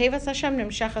 V'tevas Hashem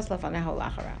nimshachas lefaneho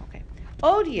lachara. Okay.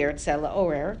 Od yirtzeh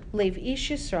le'orer lev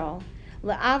ish Yisrael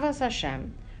le'avas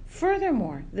Hashem.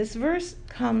 Furthermore, this verse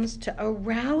comes to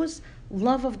arouse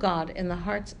love of God in the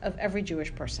hearts of every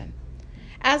Jewish person.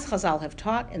 As Chazal have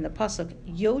taught in the pasuk,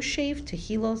 Yoshev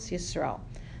Tehilos Yisrael.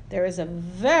 There is a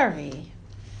very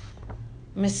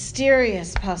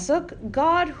mysterious pasuk,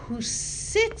 God who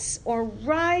sits or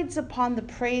rides upon the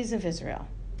praise of Israel.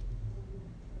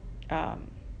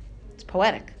 It's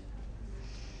poetic.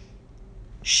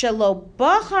 Shelo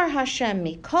bachar Hashem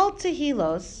mikol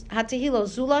tehilos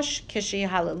hatehilos zulash kishi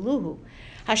hallelujah.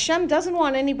 Hashem doesn't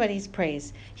want anybody's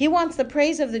praise. He wants the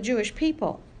praise of the Jewish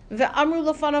people.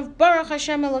 Ve'amru lefanav baruch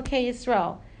Hashem Elokei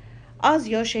Yisrael. Az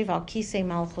yoshev al kisei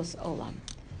malchus olam.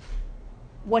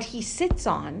 What he sits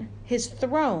on, his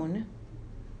throne,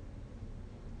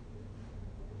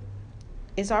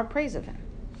 is our praise of him.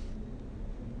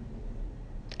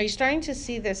 Are you starting to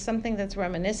see there's something that's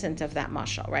reminiscent of that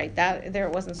mashal, right? That there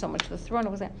it wasn't so much the throne,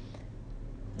 it was that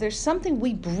there's something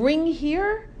we bring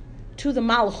here to the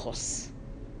malchus.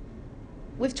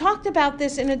 We've talked about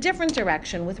this in a different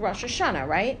direction with Rosh Hashanah,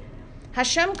 right?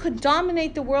 Hashem could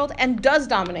dominate the world and does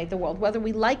dominate the world, whether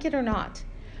we like it or not.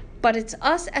 But it's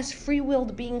us as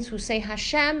free-willed beings who say,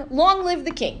 Hashem, long live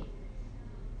the king.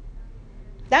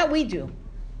 That we do,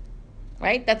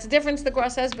 right? That's the difference the Gemara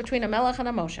says between a melech and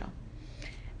a moshe.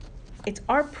 It's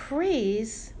our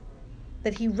praise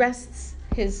that he rests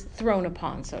his throne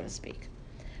upon, so to speak.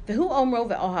 Vehu omro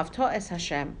ve'ohavto es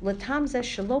Hashem l'tam zeh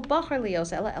shelo bachar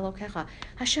lios ela elokecha.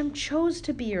 Hashem chose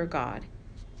to be your God.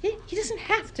 He doesn't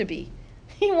have to be.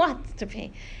 He wants to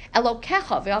be.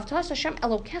 Elokecha ve'ohavto es Hashem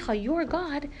elokecha, your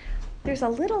God. There's a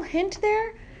little hint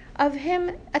there of him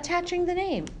attaching the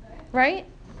name, right?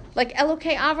 Like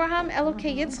Elokei Avraham,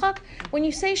 Elokei Yitzchak. When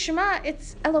you say Shema,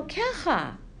 it's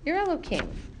Elokecha. You're Elokim.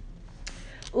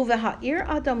 Uveha'ir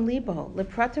adam libo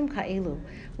lepratim ka'elu.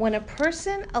 When a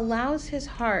person allows his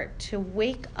heart to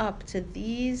wake up to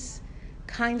these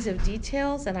kinds of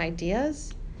details and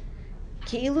ideas,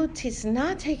 ki'ilu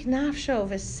tisnatek nafsho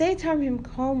v'setar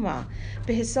mimkoma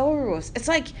behisorus. It's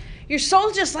like your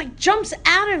soul just like jumps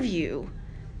out of you,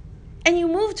 and you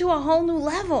move to a whole new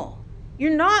level.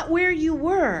 You're not where you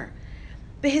were.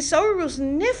 Behisorus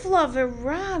nifla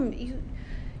v'ram.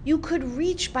 You could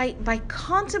reach by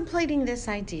contemplating this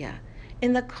idea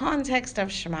in the context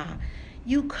of Shema.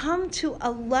 you come to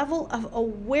a level of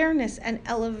awareness and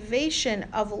elevation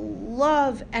of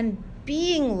love and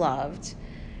being loved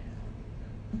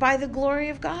by the glory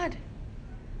of God.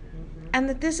 And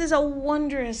that this is a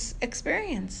wondrous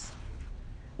experience,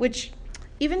 which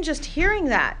even just hearing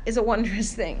that is a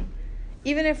wondrous thing,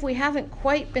 even if we haven't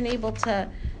quite been able to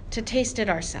taste it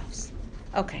ourselves.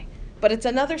 Okay, but it's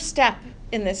another step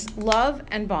in this love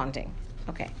and bonding.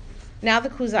 Okay, now the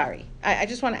Kuzari. I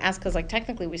just want to ask, because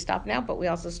technically we stopped now, but we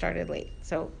also started late.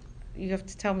 So you have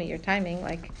to tell me your timing.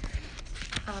 I think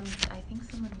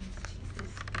someone needs to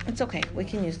use this. It's okay. We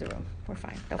can use the room. We're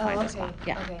fine. They'll find a spot.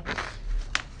 Yeah. Okay.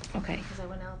 Okay. Because I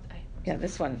went out. Yeah,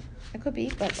 this one. It could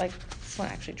be, but this one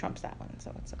actually trumps that one,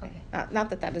 so it's okay. Not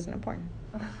that isn't important.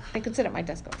 They could sit at my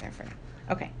desk over there for now.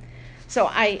 Okay. So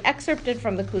I excerpted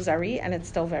from the Kuzari, and it's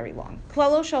still very long.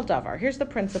 Klalo shel davar. Here's the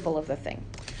principle of the thing.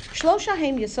 Shlosha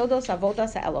hem yesodos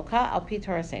avodas ha'eloka al pi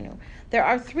torasenu. There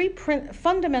are three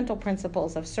fundamental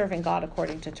principles of serving God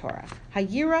according to Torah: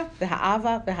 hayira,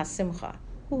 v'ha'ava, v'hasimcha.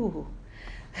 Ooh.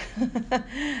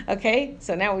 Okay,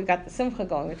 so now we've got the simcha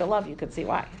going with the love. You could see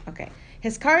why. Okay.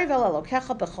 Hiskari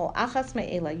v'elokecha b'chol achas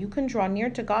me'ela. You can draw near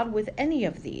to God with any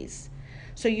of these.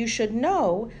 So you should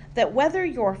know that whether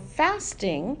you're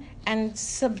fasting and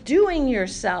subduing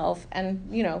yourself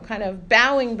and, kind of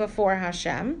bowing before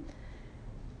Hashem,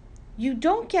 you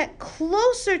don't get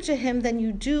closer to Him than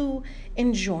you do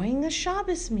enjoying a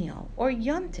Shabbos meal or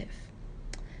Yontif.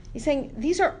 He's saying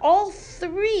these are all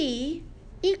three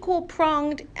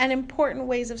equal-pronged and important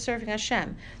ways of serving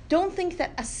Hashem. Don't think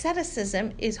that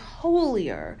asceticism is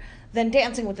holier than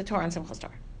dancing with the Torah and Simchas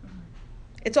Torah.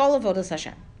 It's all avodas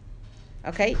Hashem.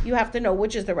 Okay? You have to know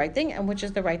which is the right thing and which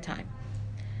is the right time.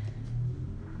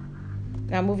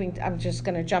 Now I'm just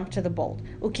going to jump to the bold.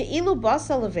 Uke'ilu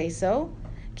basa leveso,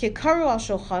 kikaru al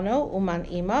shulchano uman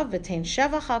ima v'tein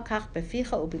shevach al kach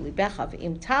beficha ubilibecha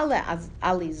v'im tale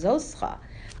alizoscha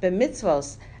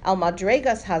b'mitzvos al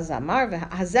madregas hazemer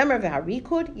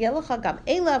v'harikud yelecha gam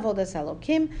eila avodas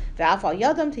elokim v'af al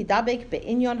yadam tidabek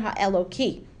be'inyon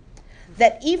ha'eloki.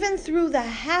 That even through the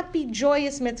happy,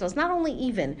 joyous mitzvahs, not only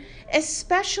even,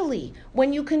 especially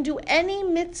when you can do any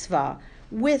mitzvah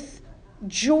with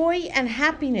joy and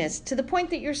happiness to the point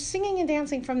that you're singing and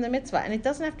dancing from the mitzvah, and it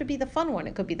doesn't have to be the fun one,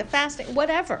 it could be the fasting,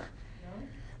 whatever.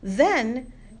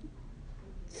 Then,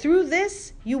 through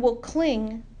this, you will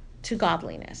cling to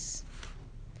godliness.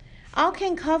 Al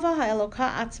ken kava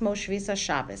ha'eloka atzmo shvisa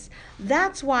Shabbos.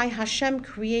 That's why Hashem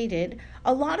created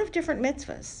a lot of different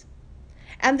mitzvahs.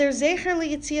 And they're Zecher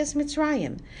L'Yetzias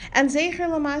Mitzrayim and Zecher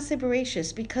L'Maaseh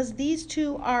Bereshis, because these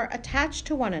two are attached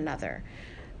to one another.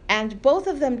 And both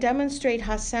of them demonstrate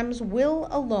Hashem's will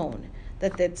alone,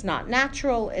 that it's not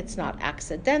natural, it's not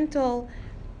accidental.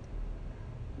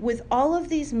 With all of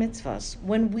these mitzvahs,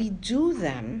 when we do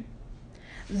them,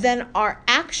 then our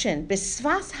action,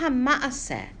 Bisvas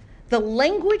HaMaaseh, the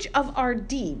language of our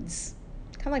deeds,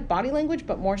 kind of like body language,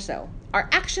 but more so, our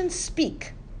actions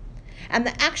speak. And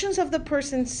the actions of the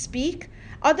person speak,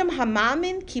 Adam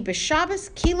hamamin ki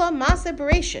b'Shabbos kila maaseh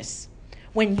bereshis.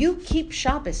 When you keep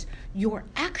Shabbos, your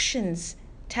actions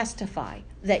testify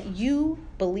that you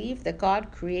believe that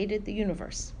God created the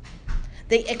universe.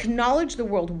 They acknowledge the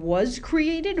world was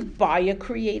created by a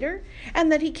creator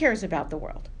and that He cares about the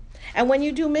world. And when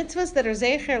you do mitzvahs that are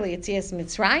Zecher L'Yetzias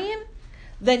Mitzrayim,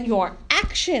 then your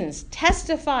actions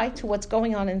testify to what's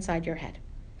going on inside your head.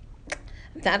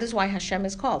 That is why Hashem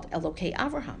is called Elokei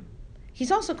Avraham.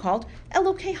 He's also called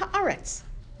Elokei Haaretz,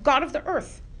 God of the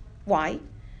earth. Why?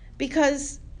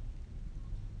 Because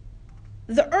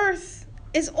the earth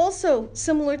is also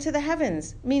similar to the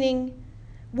heavens, meaning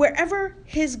wherever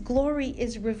His glory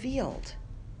is revealed,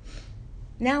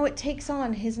 now it takes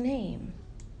on His name.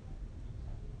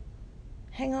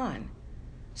 Hang on.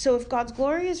 So if God's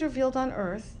glory is revealed on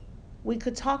earth, we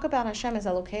could talk about Hashem as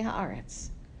Elokei Haaretz,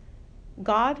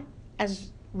 God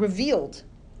as revealed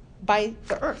by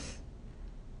the earth.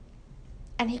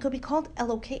 And He could be called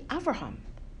Elokei Avraham.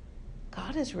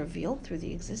 God is revealed through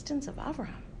the existence of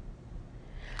Avraham.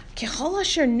 Kechol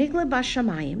asher nigle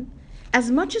b'shamayim, as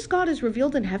much as God is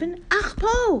revealed in heaven,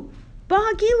 achpo,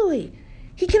 ba'agilui,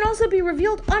 He can also be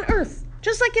revealed on earth,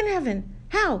 just like in heaven.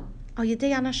 How? Al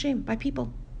yedei anashim, by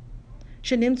people.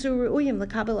 Shenimtzu ru'uyim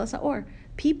l'kabel asa'or,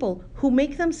 people who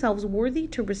make themselves worthy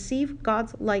to receive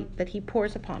God's light that He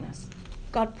pours upon us.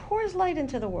 God pours light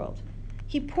into the world.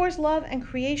 He pours love and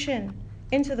creation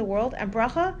into the world and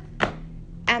bracha,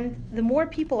 and the more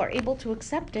people are able to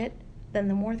accept it, then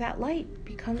the more that light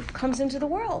comes into the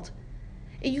world.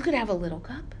 You could have a little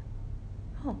cup.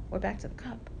 Oh, we're back to the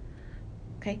cup.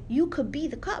 Okay, you could be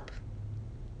the cup.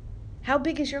 How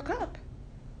big is your cup?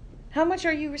 How much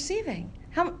are you receiving?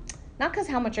 Not because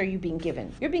how much are you being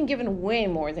given. You're being given way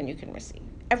more than you can receive.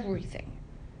 Everything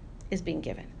is being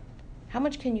given. How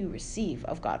much can you receive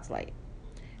of God's light?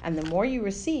 And the more you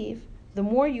receive, the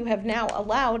more you have now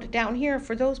allowed down here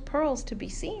for those pearls to be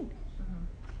seen.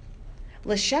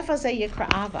 L'shefa ze yikra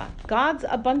ava. God's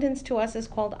abundance to us is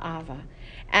called ava.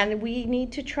 And we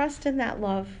need to trust in that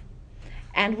love.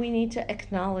 And we need to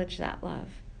acknowledge that love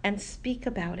and speak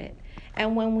about it.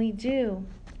 And when we do,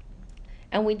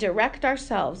 and we direct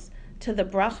ourselves to the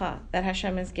bracha that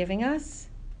Hashem is giving us,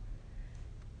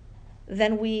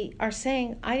 then we are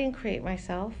saying, I didn't create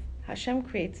myself. Hashem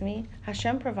creates me.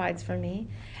 Hashem provides for me.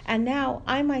 And now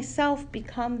I myself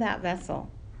become that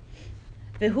vessel.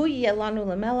 V'hu yelanu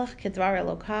lemelech kedvar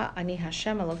Eloka ani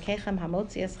Hashem Elokechem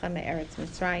hamotzi eschem me'eretz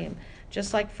Mitzrayim.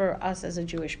 Just like for us as a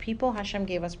Jewish people, Hashem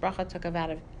gave us bracha, took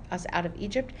us out of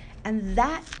Egypt, and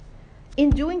that,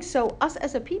 in doing so, us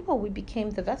as a people, we became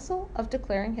the vessel of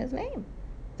declaring His name.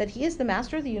 That He is the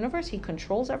master of the universe. He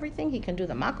controls everything. He can do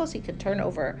the makos. He can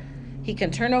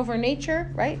turn over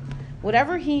nature, right?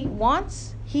 Whatever He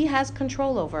wants, He has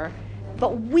control over.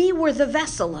 But we were the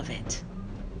vessel of it.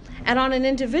 And on an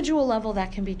individual level,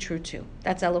 that can be true too.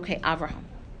 That's Elokei Avraham.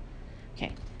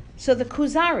 Okay. So the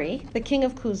Kuzari, the king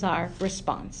of Kuzar,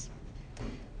 responds.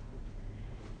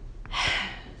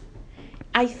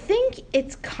 I think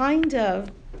it's kind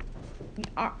of,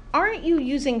 aren't you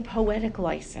using poetic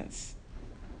license,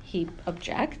 he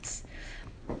objects,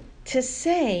 to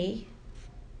say,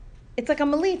 it's like a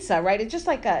melitza, right? It's just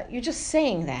like you're just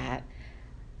saying that.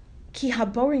 Ki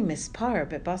habori mispar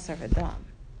bebasar v'dam.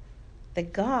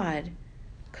 That God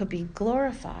could be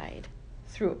glorified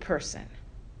through a person.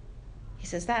 He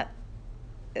says that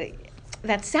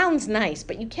sounds nice,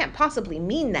 but you can't possibly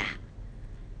mean that.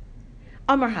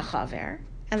 Amar HaChaver,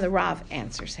 and the Rav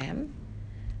answers him.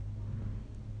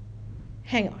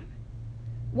 Hang on.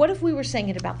 What if we were saying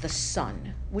it about the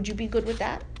sun? Would you be good with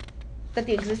that? That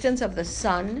the existence of the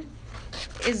sun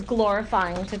is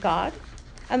glorifying to God?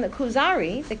 And the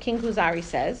Kuzari, the King Kuzari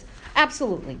says,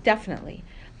 absolutely, definitely.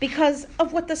 Because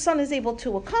of what the sun is able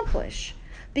to accomplish.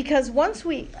 Because once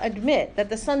we admit that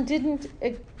the sun didn't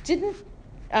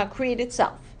create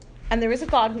itself, and there is a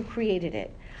God who created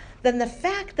it, then the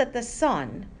fact that the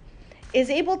sun is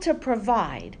able to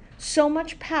provide so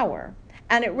much power,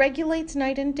 and it regulates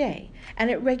night and day,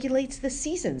 and it regulates the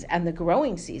seasons and the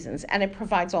growing seasons, and it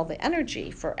provides all the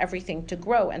energy for everything to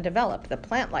grow and develop, the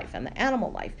plant life and the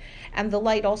animal life. And the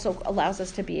light also allows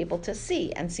us to be able to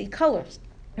see and see colors.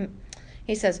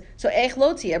 He says, so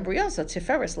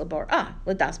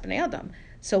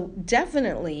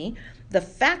definitely the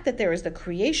fact that there is the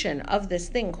creation of this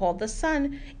thing called the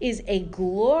sun is a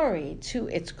glory to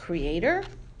its creator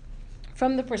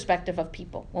from the perspective of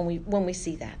people when we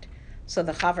see that. So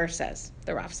the Chaver says,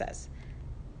 the Rav says,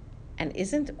 and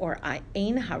isn't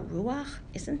Ein HaRuach,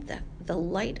 isn't the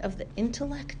light of the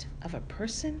intellect of a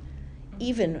person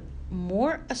even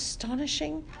more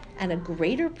astonishing and a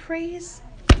greater praise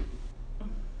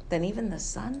than even the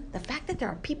sun? The fact that there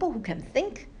are people who can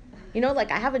think,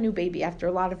 like I have a new baby after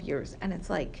a lot of years, and it's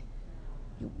like,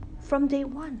 from day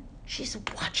one, she's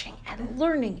watching and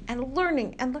learning and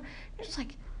learning and it's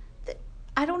like,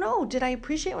 I don't know, did I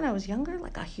appreciate when I was younger,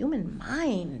 like a human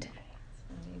mind?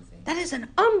 That is an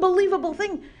unbelievable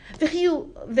thing.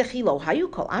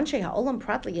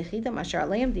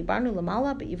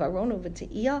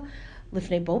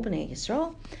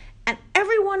 And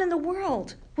everyone in the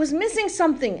world was missing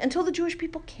something until the Jewish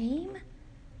people came. I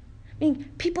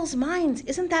mean, people's minds,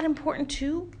 isn't that important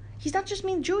too? He's not just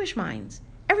mean Jewish minds.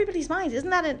 Everybody's minds, isn't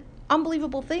that an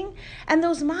unbelievable thing? And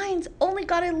those minds only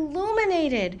got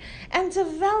illuminated and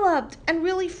developed and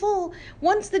really full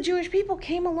once the Jewish people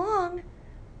came along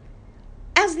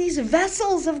as these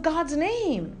vessels of God's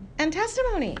name and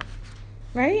testimony,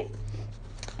 right?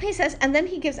 He says, and then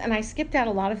he gives, and I skipped out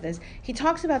a lot of this, he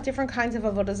talks about different kinds of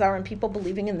avodah zarah and people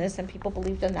believing in this and people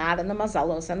believed in that and the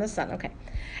mazalos and the sun, okay.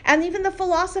 And even the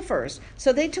philosophers,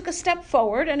 so they took a step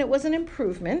forward and it was an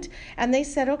improvement and they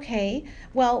said, okay,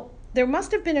 well, there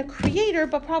must have been a creator,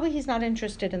 but probably he's not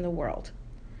interested in the world.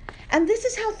 And this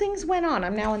is how things went on.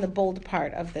 I'm now in the bold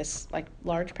part of this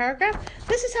large paragraph.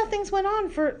 This is how things went on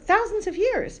for thousands of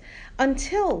years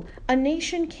until a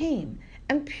nation came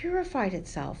and purified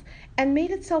itself and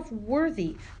made itself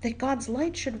worthy that God's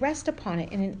light should rest upon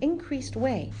it in an increased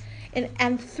way.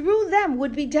 And through them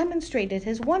would be demonstrated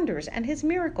his wonders and his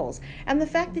miracles and the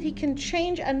fact that he can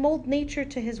change and mold nature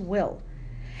to his will.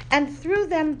 And through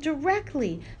them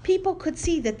directly, people could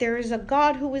see that there is a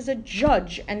God who is a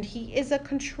judge and he is a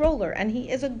controller and he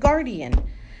is a guardian.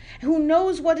 who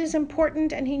knows what is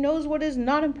important and he knows what is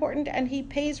not important, and he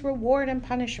pays reward and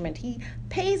punishment. He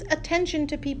pays attention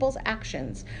to people's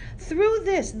actions. Through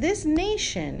this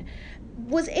nation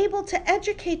was able to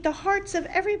educate the hearts of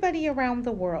everybody around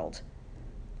the world.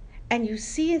 And you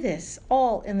see this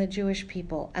all in the Jewish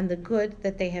people and the good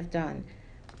that they have done.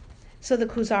 So the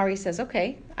Kuzari says,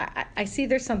 okay, I see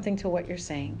there's something to what you're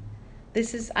saying.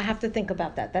 I have to think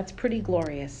about that. That's pretty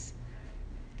glorious.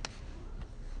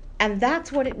 And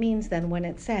that's what it means then when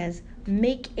it says,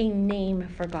 make a name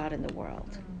for God in the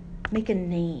world. Make a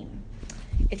name.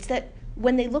 It's that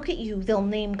when they look at you, they'll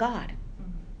name God.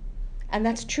 And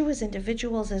that's true as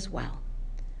individuals as well.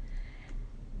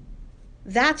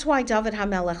 That's why David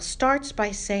HaMelech starts by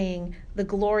saying the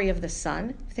glory of the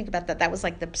sun. Think about that. That was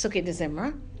like the Psukei de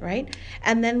Zimra, right?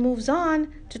 And then moves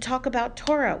on to talk about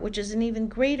Torah, which is an even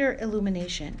greater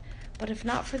illumination. But if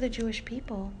not for the Jewish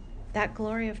people, that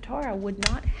glory of Torah would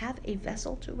not have a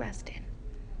vessel to rest in.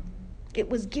 It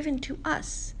was given to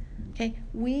us. Okay?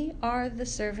 We are the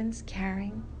servants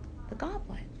carrying the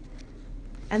goblet.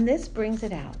 And this brings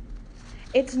it out.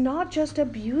 It's not just a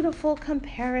beautiful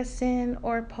comparison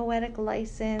or poetic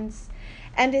license,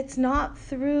 and it's not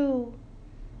through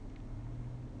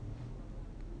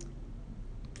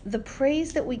the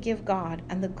praise that we give God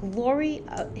and the glory,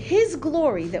 His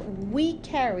glory that we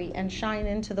carry and shine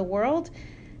into the world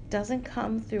doesn't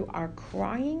come through our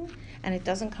crying, and it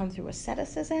doesn't come through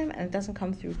asceticism, and it doesn't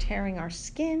come through tearing our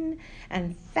skin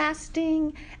and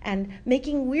fasting and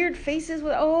making weird faces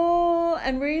with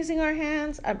and raising our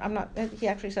hands. I'm not, he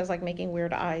actually says like making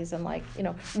weird eyes and like,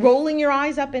 rolling your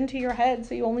eyes up into your head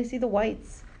so you only see the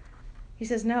whites. He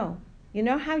says, no. You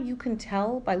know how you can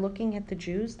tell by looking at the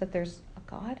Jews that there's a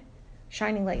God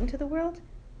shining light into the world?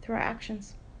 Through our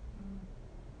actions.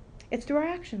 It's through our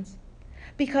actions.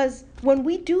 Because when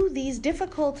we do these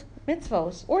difficult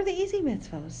mitzvos, or the easy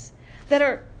mitzvos, that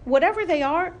are, whatever they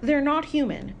are, they're not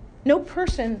human. No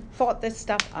person thought this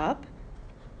stuff up.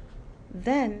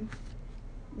 Then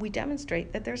we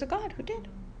demonstrate that there's a God who did.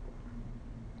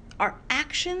 Our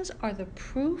actions are the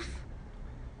proof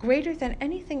greater than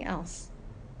anything else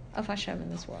of Hashem in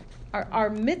this world. Our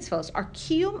mitzvos, our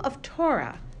kiyum of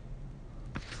Torah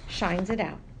shines it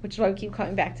out, which is why we keep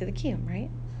coming back to the kiyum, right?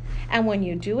 And when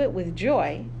you do it with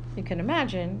joy, you can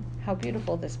imagine how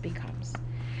beautiful this becomes.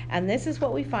 And this is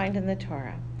what we find in the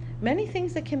Torah. Many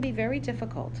things that can be very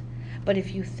difficult, but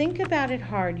if you think about it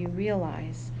hard, you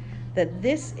realize that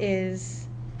this is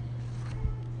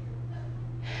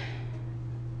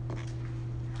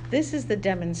the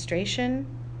demonstration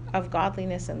of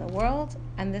godliness in the world,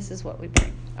 and this is what we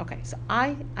bring. Okay, so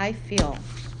I feel,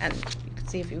 and you can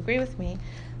see if you agree with me,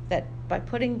 that by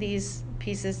putting these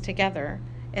pieces together,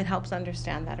 it helps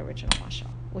understand that original mashal,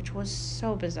 which was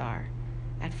so bizarre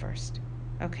at first,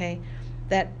 okay?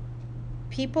 That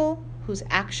people whose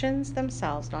actions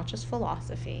themselves, not just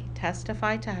philosophy,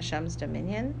 testify to Hashem's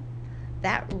dominion,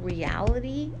 that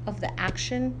reality of the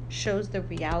action shows the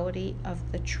reality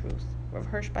of the truth. Rav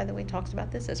Hirsch, by the way, talks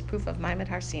about this as proof of Ma'amad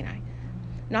Har Sinai.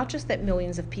 Not just that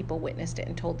millions of people witnessed it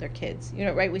and told their kids.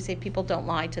 Right? We say people don't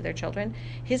lie to their children.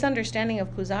 His understanding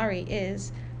of Kuzari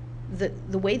is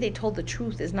the way they told the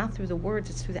truth is not through the words,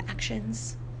 it's through the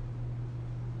actions.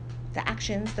 The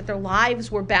actions, that their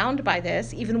lives were bound by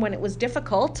this, even when it was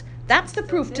difficult. That's the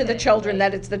proof to the children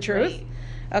that it's the truth. Right.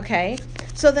 Okay?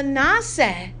 So the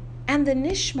naseh and the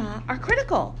nishma are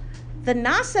critical. The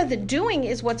naseh, the doing,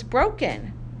 is what's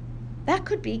broken. That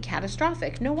could be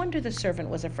catastrophic. No wonder the servant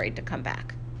was afraid to come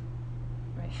back.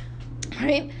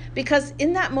 Right? Because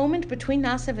in that moment between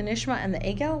naseh and nishma and the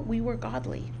egel, we were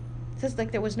godly. It says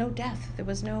like there was no death.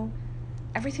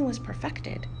 Everything was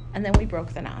perfected. And then we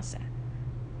broke the naseh.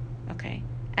 Okay?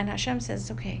 And Hashem says,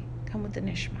 okay, come with the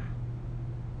nishma.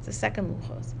 It's the second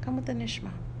luchos. Come with the nishma.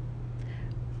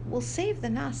 We'll save the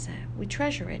naseh. We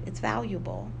treasure it. It's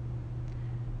valuable.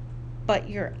 But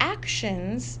your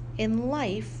actions in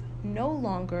life no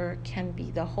longer can be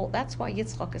the whole. That's why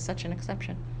Yitzchak is such an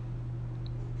exception.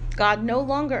 God no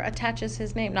longer attaches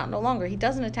his name, not no longer, he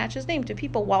doesn't attach his name to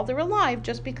people while they're alive,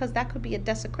 just because that could be a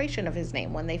desecration of his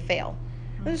name when they fail.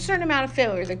 There's a certain amount of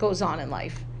failure that goes on in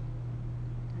life.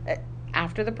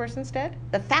 After the person's dead,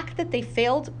 the fact that they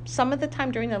failed some of the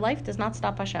time during their life does not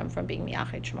stop Hashem from being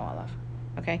Mi'ached Shmo Alav.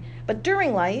 Okay? But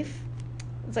during life,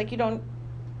 it's like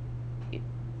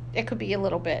it could be a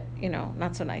little bit,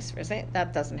 not so nice for us.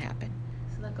 That doesn't happen.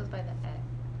 So that goes by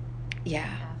the Yeah.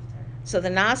 after. So the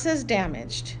naseh is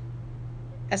damaged,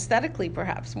 aesthetically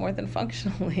perhaps more than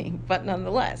functionally, but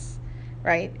nonetheless,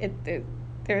 right?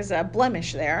 There's a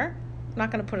blemish there. I'm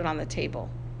not going to put it on the table.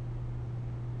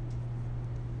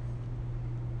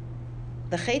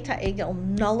 The Chet HaEgel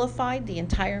nullified the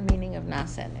entire meaning of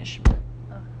Nasa and Nishma.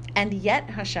 Ugh. And yet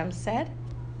Hashem said,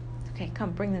 okay,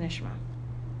 come, bring the Nishma.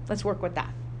 Let's work with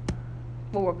that.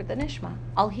 We'll work with the Nishma.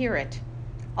 I'll hear it.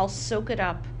 I'll soak it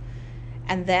up.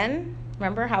 And then,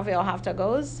 remember how Ve'ohavta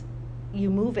goes? You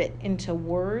move it into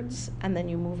words, and then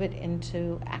you move it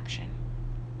into action.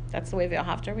 That's the way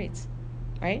Ve'ohavta reads,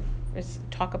 right? It's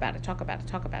talk about it, talk about it,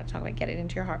 talk about it, talk about it. Get it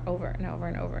into your heart over and over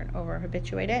and over and over.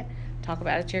 Habituate it. Talk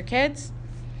about it to your kids.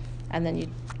 And then you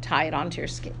tie it onto your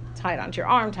skin, tie it onto your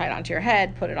arm, tie it onto your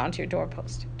head, put it onto your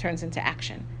doorpost. It turns into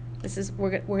action. This is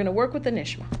we're going to work with the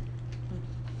Nishma,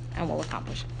 and we'll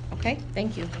accomplish it. Okay?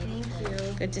 Thank you. Thank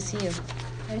you. Good to see you.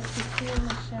 Nice to see you,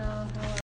 Michelle. How are